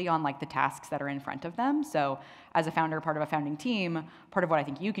nearsightedly on like the tasks that are in front of them. So as a founder, part of a founding team, part of what I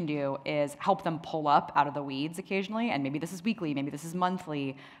think you can do is help them pull up out of the weeds occasionally, and maybe this is weekly, maybe this is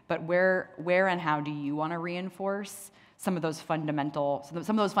monthly, but where and how do you want to reinforce some of those fundamental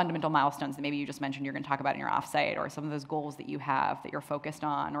milestones that maybe you just mentioned you're going to talk about in your offsite, or some of those goals that you have that you're focused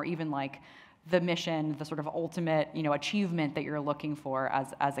on, or even like the mission, the sort of ultimate, achievement that you're looking for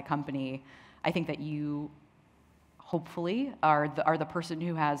as a company. I think that you hopefully are the person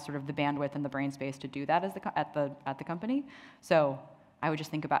who has sort of the bandwidth and the brain space to do that at the company. So I would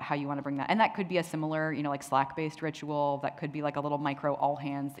just think about how you want to bring that, and that could be a similar, like Slack-based ritual. That could be like a little micro all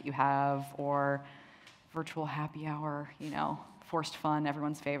hands that you have, or virtual happy hour, forced fun,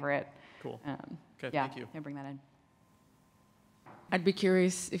 everyone's favorite. Cool. Okay, Yeah, thank you. yeah, bring that in. I'd be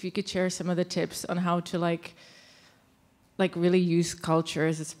curious if you could share some of the tips on how to like really use culture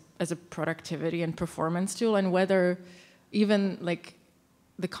as a productivity and performance tool, and whether even like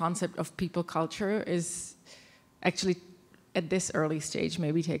the concept of people culture is actually at this early stage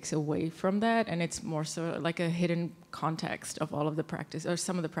maybe takes away from that, and it's more so like a hidden context of all of the practice or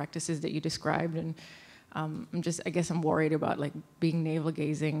some of the practices that you described. And I guess I'm worried about like being navel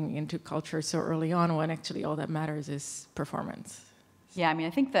gazing into culture so early on when actually all that matters is performance. Yeah, I mean, I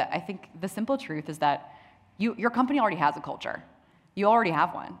think the simple truth is that your company already has a culture. You already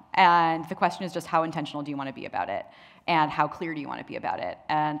have one, and the question is just how intentional do you want to be about it, and how clear do you want to be about it?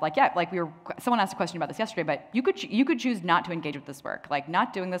 And someone asked a question about this yesterday, but you could choose not to engage with this work. Like,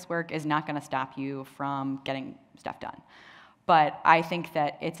 not doing this work is not going to stop you from getting stuff done. But I think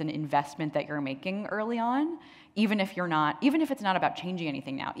that it's an investment that you're making early on, even if it's not about changing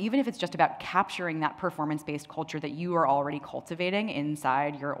anything now, even if it's just about capturing that performance-based culture that you are already cultivating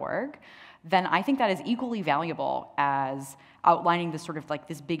inside your org, then I think that is equally valuable as outlining this sort of like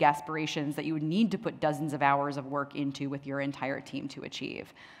this big aspirations that you would need to put dozens of hours of work into with your entire team to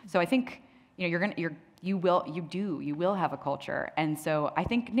achieve. So I think you will have a culture, and so I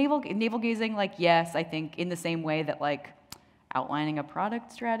think navel gazing, like, yes, I think in the same way that like outlining a product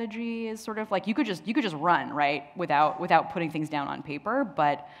strategy is sort of like you could just run, right, without putting things down on paper,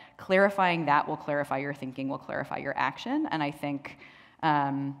 but clarifying that will clarify your thinking, will clarify your action. And I think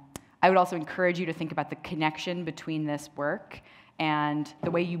I would also encourage you to think about the connection between this work and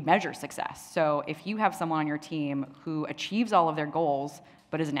the way you measure success. So if you have someone on your team who achieves all of their goals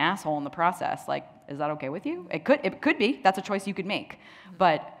but is an asshole in the process, like, is that okay with you? It could be. That's a choice you could make.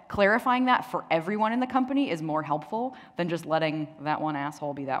 But clarifying that for everyone in the company is more helpful than just letting that one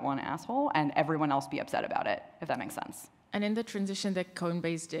asshole be that one asshole and everyone else be upset about it, if that makes sense. And in the transition that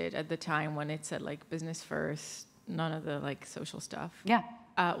Coinbase did at the time when it said like business first, none of the like social stuff. Yeah.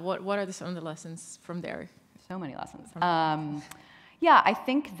 What are some of the lessons from there? So many lessons. Yeah, I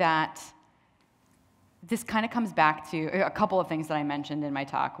think that this kind of comes back to a couple of things that I mentioned in my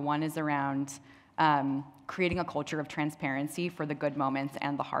talk. One is around creating a culture of transparency for the good moments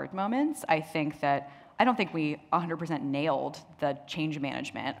and the hard moments. I don't think we 100% nailed the change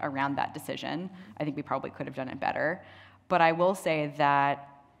management around that decision. I think we probably could have done it better. But I will say that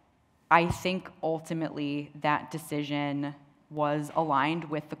I think ultimately that decision was aligned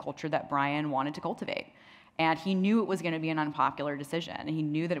with the culture that Brian wanted to cultivate. And he knew it was going to be an unpopular decision. And he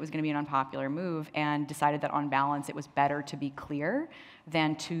knew that it was going to be an unpopular move, and decided that on balance it was better to be clear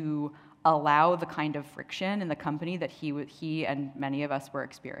than to allow the kind of friction in the company that he and many of us were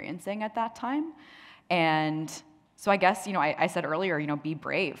experiencing at that time. And so I guess, I said earlier, be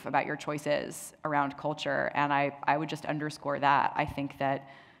brave about your choices around culture. And I would just underscore that. I think that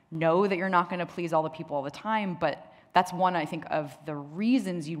know that you're not going to please all the people all the time, but that's one, I think, of the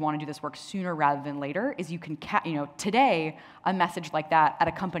reasons you want to do this work sooner rather than later, is you can, today, a message like that at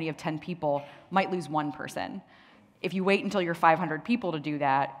a company of 10 people might lose one person. If you wait until you're 500 people to do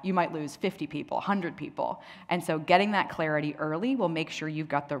that, you might lose 50 people, 100 people. And so getting that clarity early will make sure you've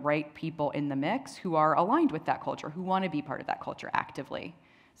got the right people in the mix who are aligned with that culture, who want to be part of that culture actively.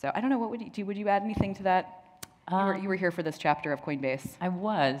 So I don't know, what would you do? Would you add anything to that? You were here for this chapter of Coinbase. I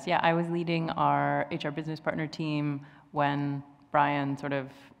was, yeah. I was leading our HR business partner team when Brian sort of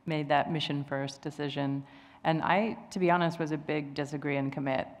made that mission first decision. And I, to be honest, was a big disagree and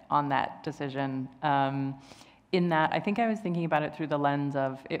commit on that decision. In that, I think I was thinking about it through the lens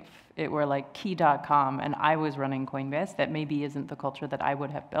of if it were like key.com and I was running Coinbase, that maybe isn't the culture that I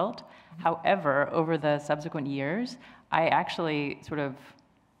would have built. However, over the subsequent years, I actually sort of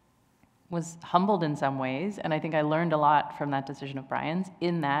was humbled in some ways, and I think I learned a lot from that decision of Brian's,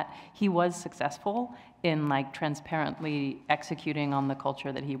 in that he was successful in like transparently executing on the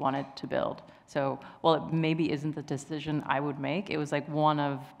culture that he wanted to build. So while it maybe isn't the decision I would make, it was like one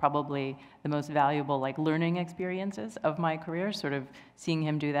of probably the most valuable like learning experiences of my career, sort of seeing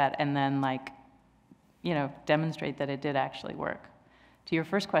him do that and then like, you know, demonstrate that it did actually work. To your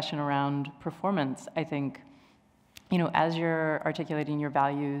first question around performance, I think, you know, as you're articulating your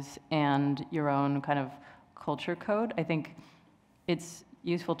values and your own kind of culture code, I think it's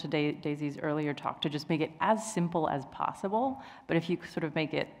useful to Daisy's earlier talk to just make it as simple as possible. But if you sort of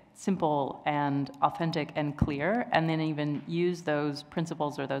make it simple and authentic and clear, and then even use those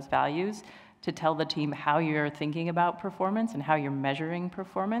principles or those values to tell the team how you're thinking about performance and how you're measuring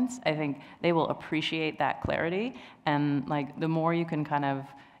performance, I think they will appreciate that clarity. And like the more you can kind of,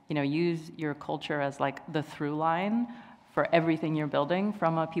 you know, use your culture as like the through line for everything you're building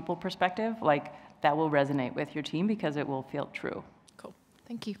from a people perspective, like that will resonate with your team because it will feel true. Cool.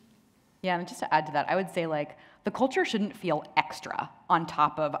 Thank you. Yeah, and just to add to that, I would say like the culture shouldn't feel extra on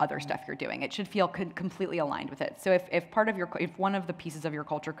top of other stuff you're doing. It should feel completely aligned with it. So if one of the pieces of your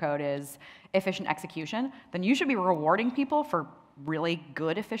culture code is efficient execution, then you should be rewarding people for really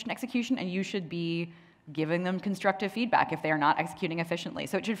good efficient execution, and you should be giving them constructive feedback if they are not executing efficiently.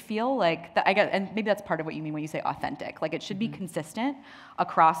 So it should feel like that, I guess, and maybe that's part of what you mean when you say authentic. Like it should be consistent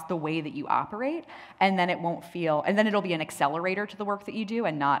across the way that you operate, and then it won't feel, and then it'll be an accelerator to the work that you do,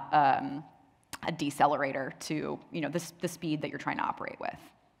 and not a decelerator to, you know, the speed that you're trying to operate with.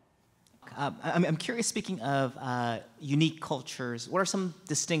 I'm curious, speaking of unique cultures, what are some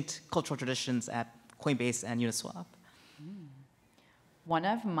distinct cultural traditions at Coinbase and Uniswap? One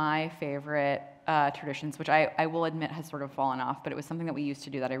of my favorite traditions, which I will admit has sort of fallen off, but it was something that we used to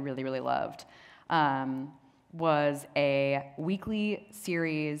do that I really, really loved, was a weekly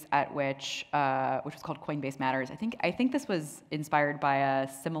series at which was called Coinbase Matters. I think this was inspired by a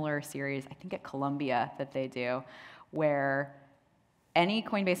similar series, I think at Columbia, that they do, where any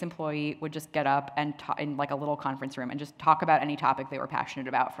Coinbase employee would just get up and in like a little conference room and just talk about any topic they were passionate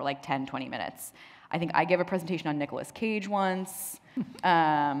about for like 10, 20 minutes. I think I gave a presentation on Nicolas Cage once.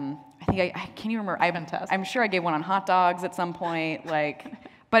 I think I can't even remember. I'm sure I gave one on hot dogs at some point. Like,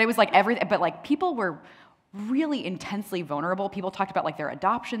 but it was like everything. But like people were really intensely vulnerable. People talked about like their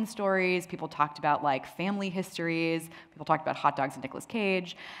adoption stories. People talked about like family histories. People talked about hot dogs and Nicolas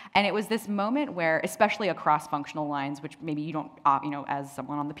Cage. And it was this moment where, especially across functional lines, which maybe you don't, you know, as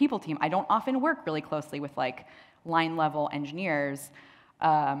someone on the people team, I don't often work really closely with like line level engineers.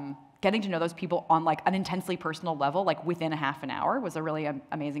 Getting to know those people on like an intensely personal level, like within a half an hour, was a really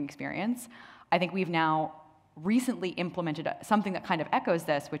amazing experience. I think we've now recently implemented something that kind of echoes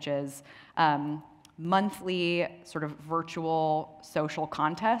this, which is monthly sort of virtual social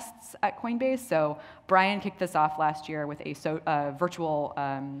contests at Coinbase. So Brian kicked this off last year with a virtual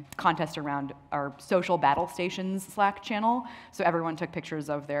contest around our social battle stations Slack channel. So everyone took pictures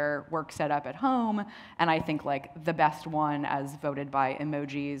of their work setup at home, and I think like the best one, as voted by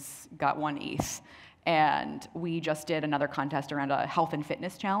emojis, got 1 ETH. And we just did another contest around a health and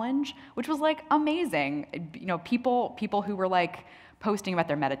fitness challenge, which was like amazing. You know, people who were like posting about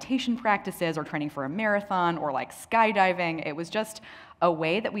their meditation practices or training for a marathon or like skydiving. It was just a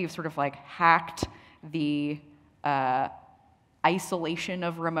way that we've sort of like hacked the isolation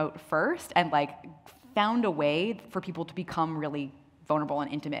of remote first and like found a way for people to become really vulnerable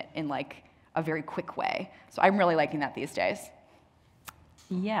and intimate in like a very quick way. So I'm really liking that these days.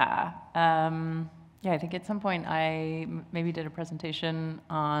 Yeah. Yeah, I think at some point I maybe did a presentation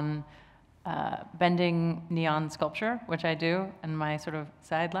on bending neon sculpture, which I do in my sort of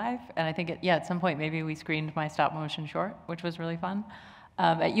side life. And I think, at some point, maybe we screened my stop motion short, which was really fun.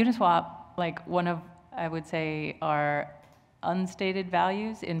 At Uniswap, like one of, I would say, our unstated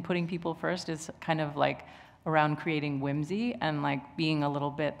values in putting people first is kind of like around creating whimsy and like being a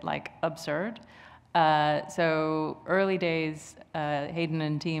little bit like absurd. So early days, Hayden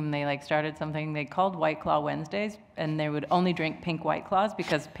and team, they like started something they called White Claw Wednesdays, and they would only drink pink White Claws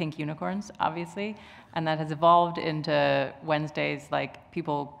because pink unicorns, obviously. And that has evolved into Wednesdays, like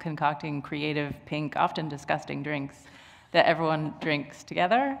people concocting creative pink, often disgusting drinks that everyone drinks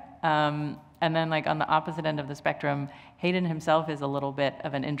together. And then like on the opposite end of the spectrum, Hayden himself is a little bit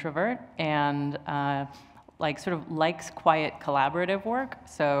of an introvert and like sort of likes quiet collaborative work.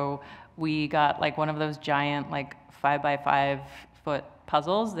 So we got like one of those giant like 5x5 foot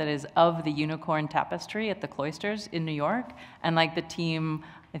puzzles that is of the unicorn tapestry at the Cloisters in New York. And like the team,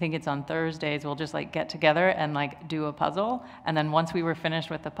 I think it's on Thursdays, we'll just like get together and like do a puzzle. And then once we were finished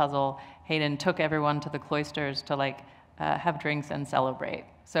with the puzzle, Hayden took everyone to the Cloisters to like have drinks and celebrate.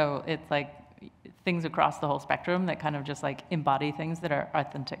 So it's like things across the whole spectrum that kind of just like embody things that are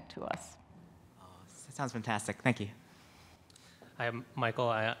authentic to us. Oh, that sounds fantastic. Thank you. I'm Michael.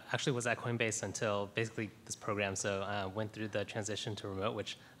 I actually was at Coinbase until basically this program, so went through the transition to remote,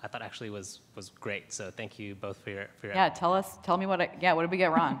 which I thought actually was great. So thank you both for your Yeah, tell me what did we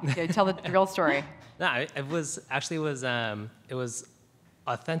get wrong? Yeah, tell the real story. No, it was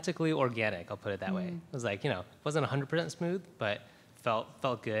authentically organic. I'll put it that way. It was like, it wasn't 100% smooth, but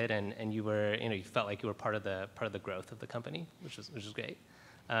felt good, and you were, you felt like you were part of the growth of the company, which was great.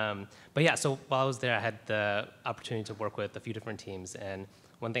 But yeah, so while I was there, I had the opportunity to work with a few different teams, and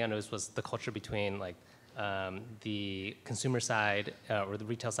one thing I noticed was the culture between like the consumer side or the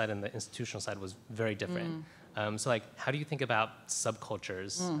retail side and the institutional side was very different. So like, how do you think about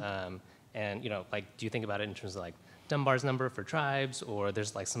subcultures? And like, do you think about it in terms of like Dunbar's number for tribes, or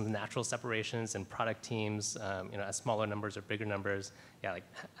there's like some natural separations in product teams, as smaller numbers or bigger numbers? Yeah, like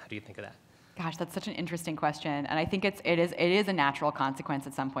how do you think of that? Gosh, that's such an interesting question, and I think it is a natural consequence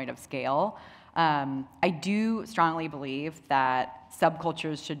at some point of scale. I do strongly believe that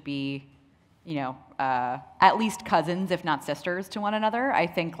subcultures should be, at least cousins, if not sisters, to one another. I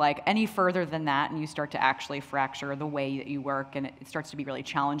think like any further than that, and you start to actually fracture the way that you work, and it starts to be really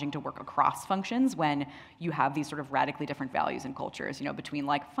challenging to work across functions when you have these sort of radically different values and cultures, between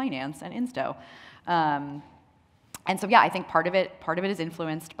like finance and insto. And so, yeah, I think part of it is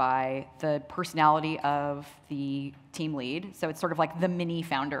influenced by the personality of the team lead. So it's sort of like the mini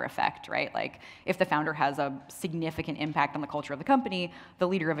founder effect, right? Like if the founder has a significant impact on the culture of the company, the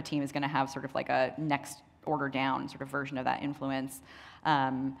leader of a team is going to have sort of like a next order down sort of version of that influence.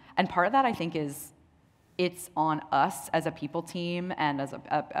 And part of that, I think, is it's on us as a people team and as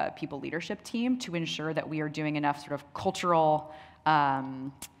a people leadership team to ensure that we are doing enough sort of cultural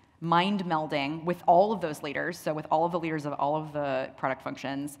mind melding with all of those leaders, so with all of the leaders of all of the product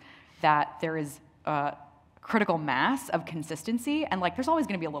functions, that there is critical mass of consistency. And like, there's always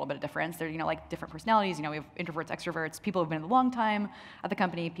going to be a little bit of difference. There, like different personalities. We have introverts, extroverts, people who've been a long time at the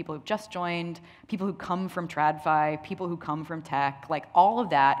company, people who've just joined, people who come from TradFi, people who come from tech. Like all of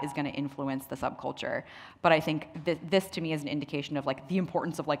that is going to influence the subculture. But I think this to me is an indication of like the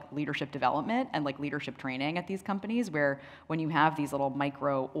importance of like leadership development and like leadership training at these companies, where when you have these little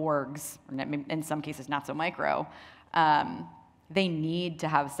micro orgs, or in some cases not so micro, they need to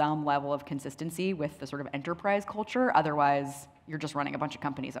have some level of consistency with the sort of enterprise culture. Otherwise, you're just running a bunch of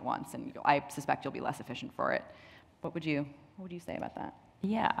companies at once, and I suspect you'll be less efficient for it. What would you say about that?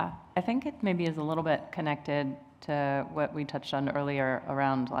 Yeah, I think it maybe is a little bit connected to what we touched on earlier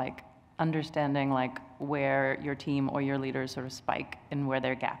around like understanding like where your team or your leaders sort of spike and where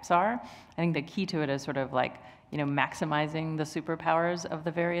their gaps are. I think the key to it is sort of like, maximizing the superpowers of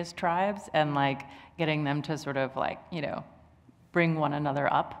the various tribes and like getting them to sort of like, bring one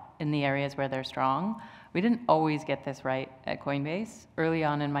another up in the areas where they're strong. We didn't always get this right at Coinbase. Early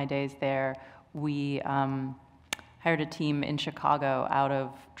on in my days there, we hired a team in Chicago out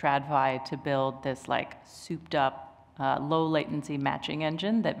of TradFi to build this like souped up low latency matching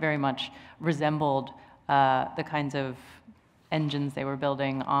engine that very much resembled the kinds of engines they were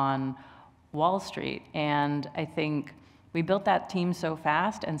building on Wall Street. And I think we built that team so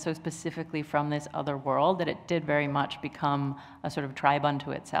fast and so specifically from this other world that it did very much become a sort of tribe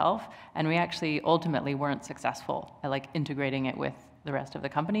unto itself. And we actually ultimately weren't successful at like integrating it with the rest of the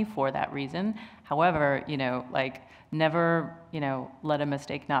company for that reason. However, like never, let a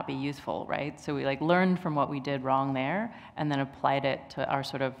mistake not be useful, right? So we like learned from what we did wrong there and then applied it to our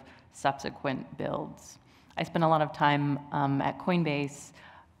sort of subsequent builds. I spent a lot of time at Coinbase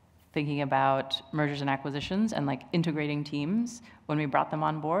thinking about mergers and acquisitions and like integrating teams when we brought them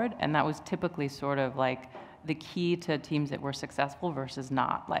on board. And that was typically sort of like the key to teams that were successful versus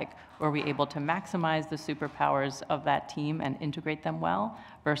not. Like, were we able to maximize the superpowers of that team and integrate them well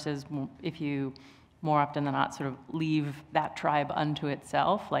versus if you more often than not sort of leave that tribe unto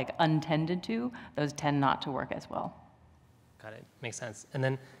itself, like untended to, those tend not to work as well. Got it. Makes sense. And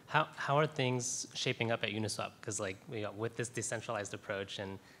then how are things shaping up at Uniswap? Because like with this decentralized approach,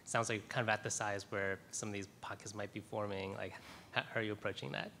 and it sounds like kind of at the size where some of these pockets might be forming, like how are you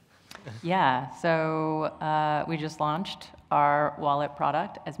approaching that? Yeah, so we just launched our wallet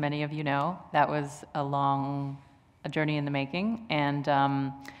product, as many of you know. That was a journey in the making,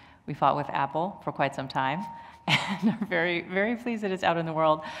 and we fought with Apple for quite some time. and are very, very pleased that it's out in the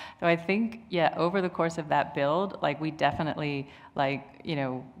world. So I think, yeah, over the course of that build, like we definitely, like, you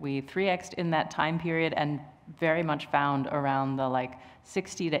know, we 3x'd in that time period and very much found around the like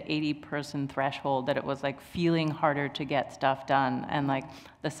 60 to 80 person threshold that it was like feeling harder to get stuff done. And like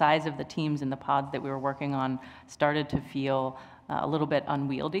the size of the teams and the pods that we were working on started to feel a little bit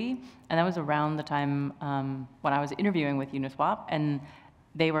unwieldy. And that was around the time when I was interviewing with Uniswap, and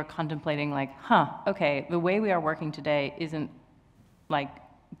they were contemplating like, okay, the way we are working today isn't like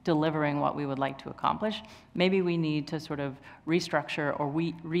delivering what we would like to accomplish. Maybe we need to sort of restructure or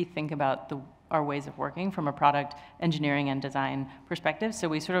rethink about our ways of working from a product engineering and design perspective. So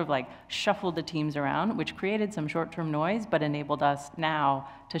we sort of like shuffled the teams around, which created some short-term noise, but enabled us now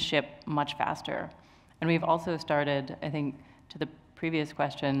to ship much faster. And we've also started, I think, to the previous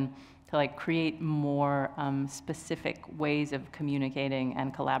question, to like create more specific ways of communicating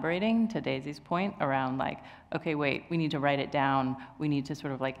and collaborating, to Daisy's point around like, okay, wait, we need to write it down. We need to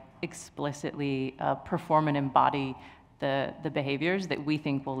sort of like explicitly perform and embody the behaviors that we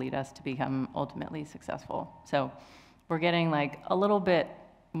think will lead us to become ultimately successful. So we're getting like a little bit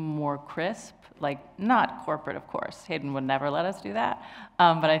more crisp, like not corporate, of course. Hayden would never let us do that,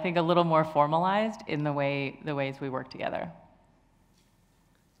 but I think a little more formalized in the ways we work together.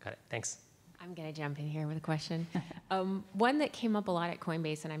 Got it. Thanks. I'm going to jump in here with a question. One that came up a lot at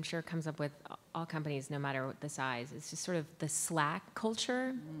Coinbase, and I'm sure comes up with all companies, no matter what the size, is just sort of the Slack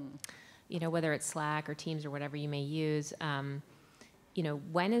culture. You know, whether it's Slack or Teams or whatever you may use. You know,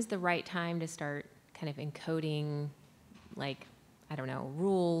 when is the right time to start kind of encoding, like, I don't know,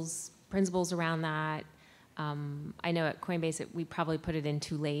 rules, principles around that? I know at Coinbase we probably put it in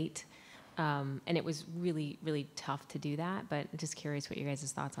too late. And it was really, really tough to do that, but I'm just curious what your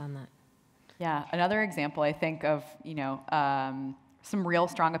guys' thoughts on that. Yeah, another example I think of, you know, some real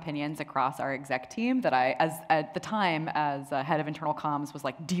strong opinions across our exec team that I, at the time, as head of internal comms, was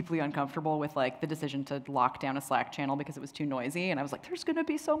like deeply uncomfortable with like the decision to lock down a Slack channel because it was too noisy, and I was like, there's going to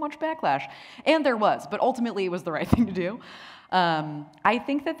be so much backlash, and there was, but ultimately it was the right thing to do. I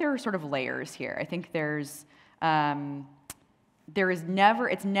think that there are sort of layers here. I think it's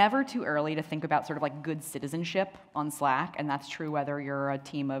never too early to think about sort of like good citizenship on Slack, and that's true whether you're a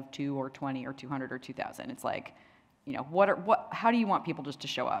team of 2 or 20 or 200 or 2,000. It's like, you know, how do you want people just to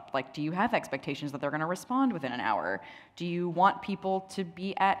show up? Like, do you have expectations that they're going to respond within an hour? Do you want people to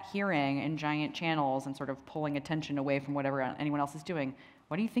be at hearing in giant channels and sort of pulling attention away from whatever anyone else is doing?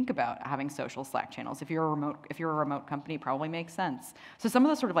 What do you think about having social Slack channels? If you're a remote company, it probably makes sense. So some of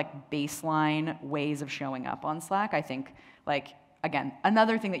the sort of like baseline ways of showing up on Slack, I think, like, again,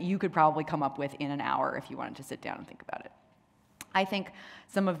 another thing that you could probably come up with in an hour if you wanted to sit down and think about it. I think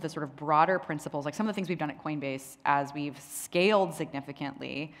some of the sort of broader principles, like some of the things we've done at Coinbase as we've scaled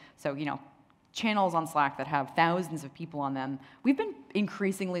significantly, so, you know, channels on Slack that have thousands of people on them, we've been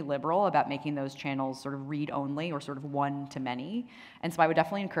increasingly liberal about making those channels sort of read-only or sort of one-to-many. And so I would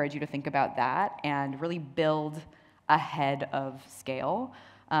definitely encourage you to think about that and really build ahead of scale.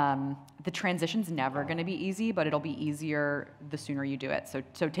 The transition's never going to be easy, but it'll be easier the sooner you do it.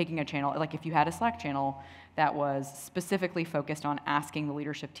 So taking a channel, like if you had a Slack channel that was specifically focused on asking the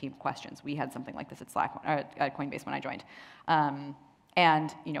leadership team questions. We had something like this at at Coinbase when I joined.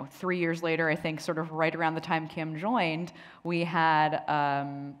 And you know, 3 years later, I think sort of right around the time Kim joined, we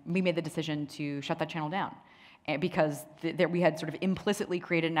made the decision to shut that channel down. Because we had sort of implicitly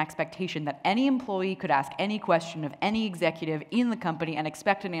created an expectation that any employee could ask any question of any executive in the company and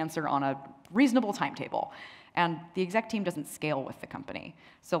expect an answer on a reasonable timetable. And the exec team doesn't scale with the company.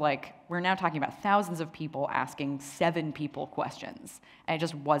 So like, we're now talking about thousands of people asking 7 people questions, and it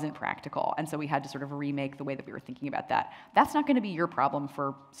just wasn't practical. And so we had to sort of remake the way that we were thinking about that. That's not gonna be your problem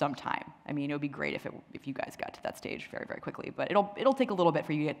for some time. I mean, it would be great if you guys got to that stage very, very quickly, but it'll take a little bit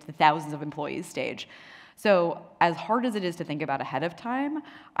for you to get to the thousands of employees stage. So as hard as it is to think about ahead of time,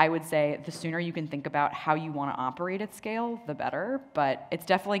 I would say the sooner you can think about how you want to operate at scale, the better. But it's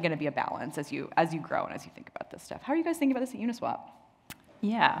definitely going to be a balance as you grow and as you think about this stuff. How are you guys thinking about this at Uniswap?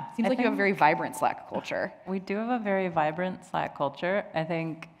 Yeah. Seems like you have a very vibrant Slack culture. We do have a very vibrant Slack culture. I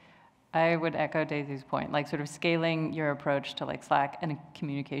think I would echo Daisy's point, like sort of scaling your approach to like Slack and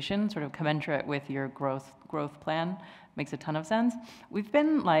communication, sort of commensurate with your growth plan makes a ton of sense. We've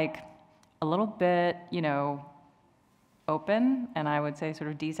been like a little bit, you know, open, and I would say sort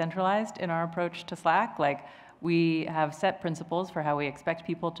of decentralized in our approach to Slack. Like, we have set principles for how we expect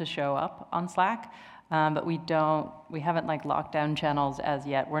people to show up on Slack, but we haven't like locked down channels as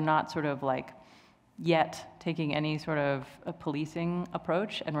yet. We're not sort of like yet taking any sort of a policing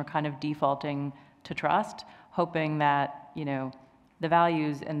approach, and we're kind of defaulting to trust, hoping that, you know, the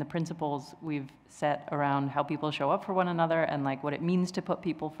values and the principles we've set around how people show up for one another and like what it means to put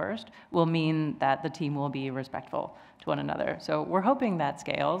people first will mean that the team will be respectful to one another. So we're hoping that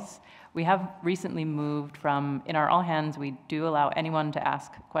scales. We have recently moved from, in our all hands, we do allow anyone to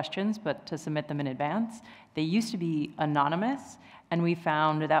ask questions, but to submit them in advance. They used to be anonymous, and we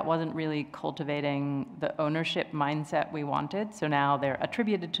found that wasn't really cultivating the ownership mindset we wanted. So now they're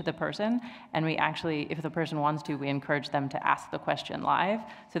attributed to the person, and we actually, if the person wants to, we encourage them to ask the question live,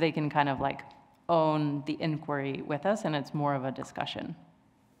 so they can kind of like own the inquiry with us, and it's more of a discussion.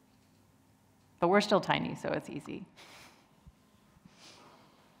 But we're still tiny, so it's easy.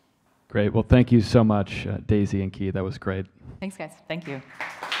 Great. Well, thank you so much, Daisy and Kee. That was great. Thanks, guys. Thank you.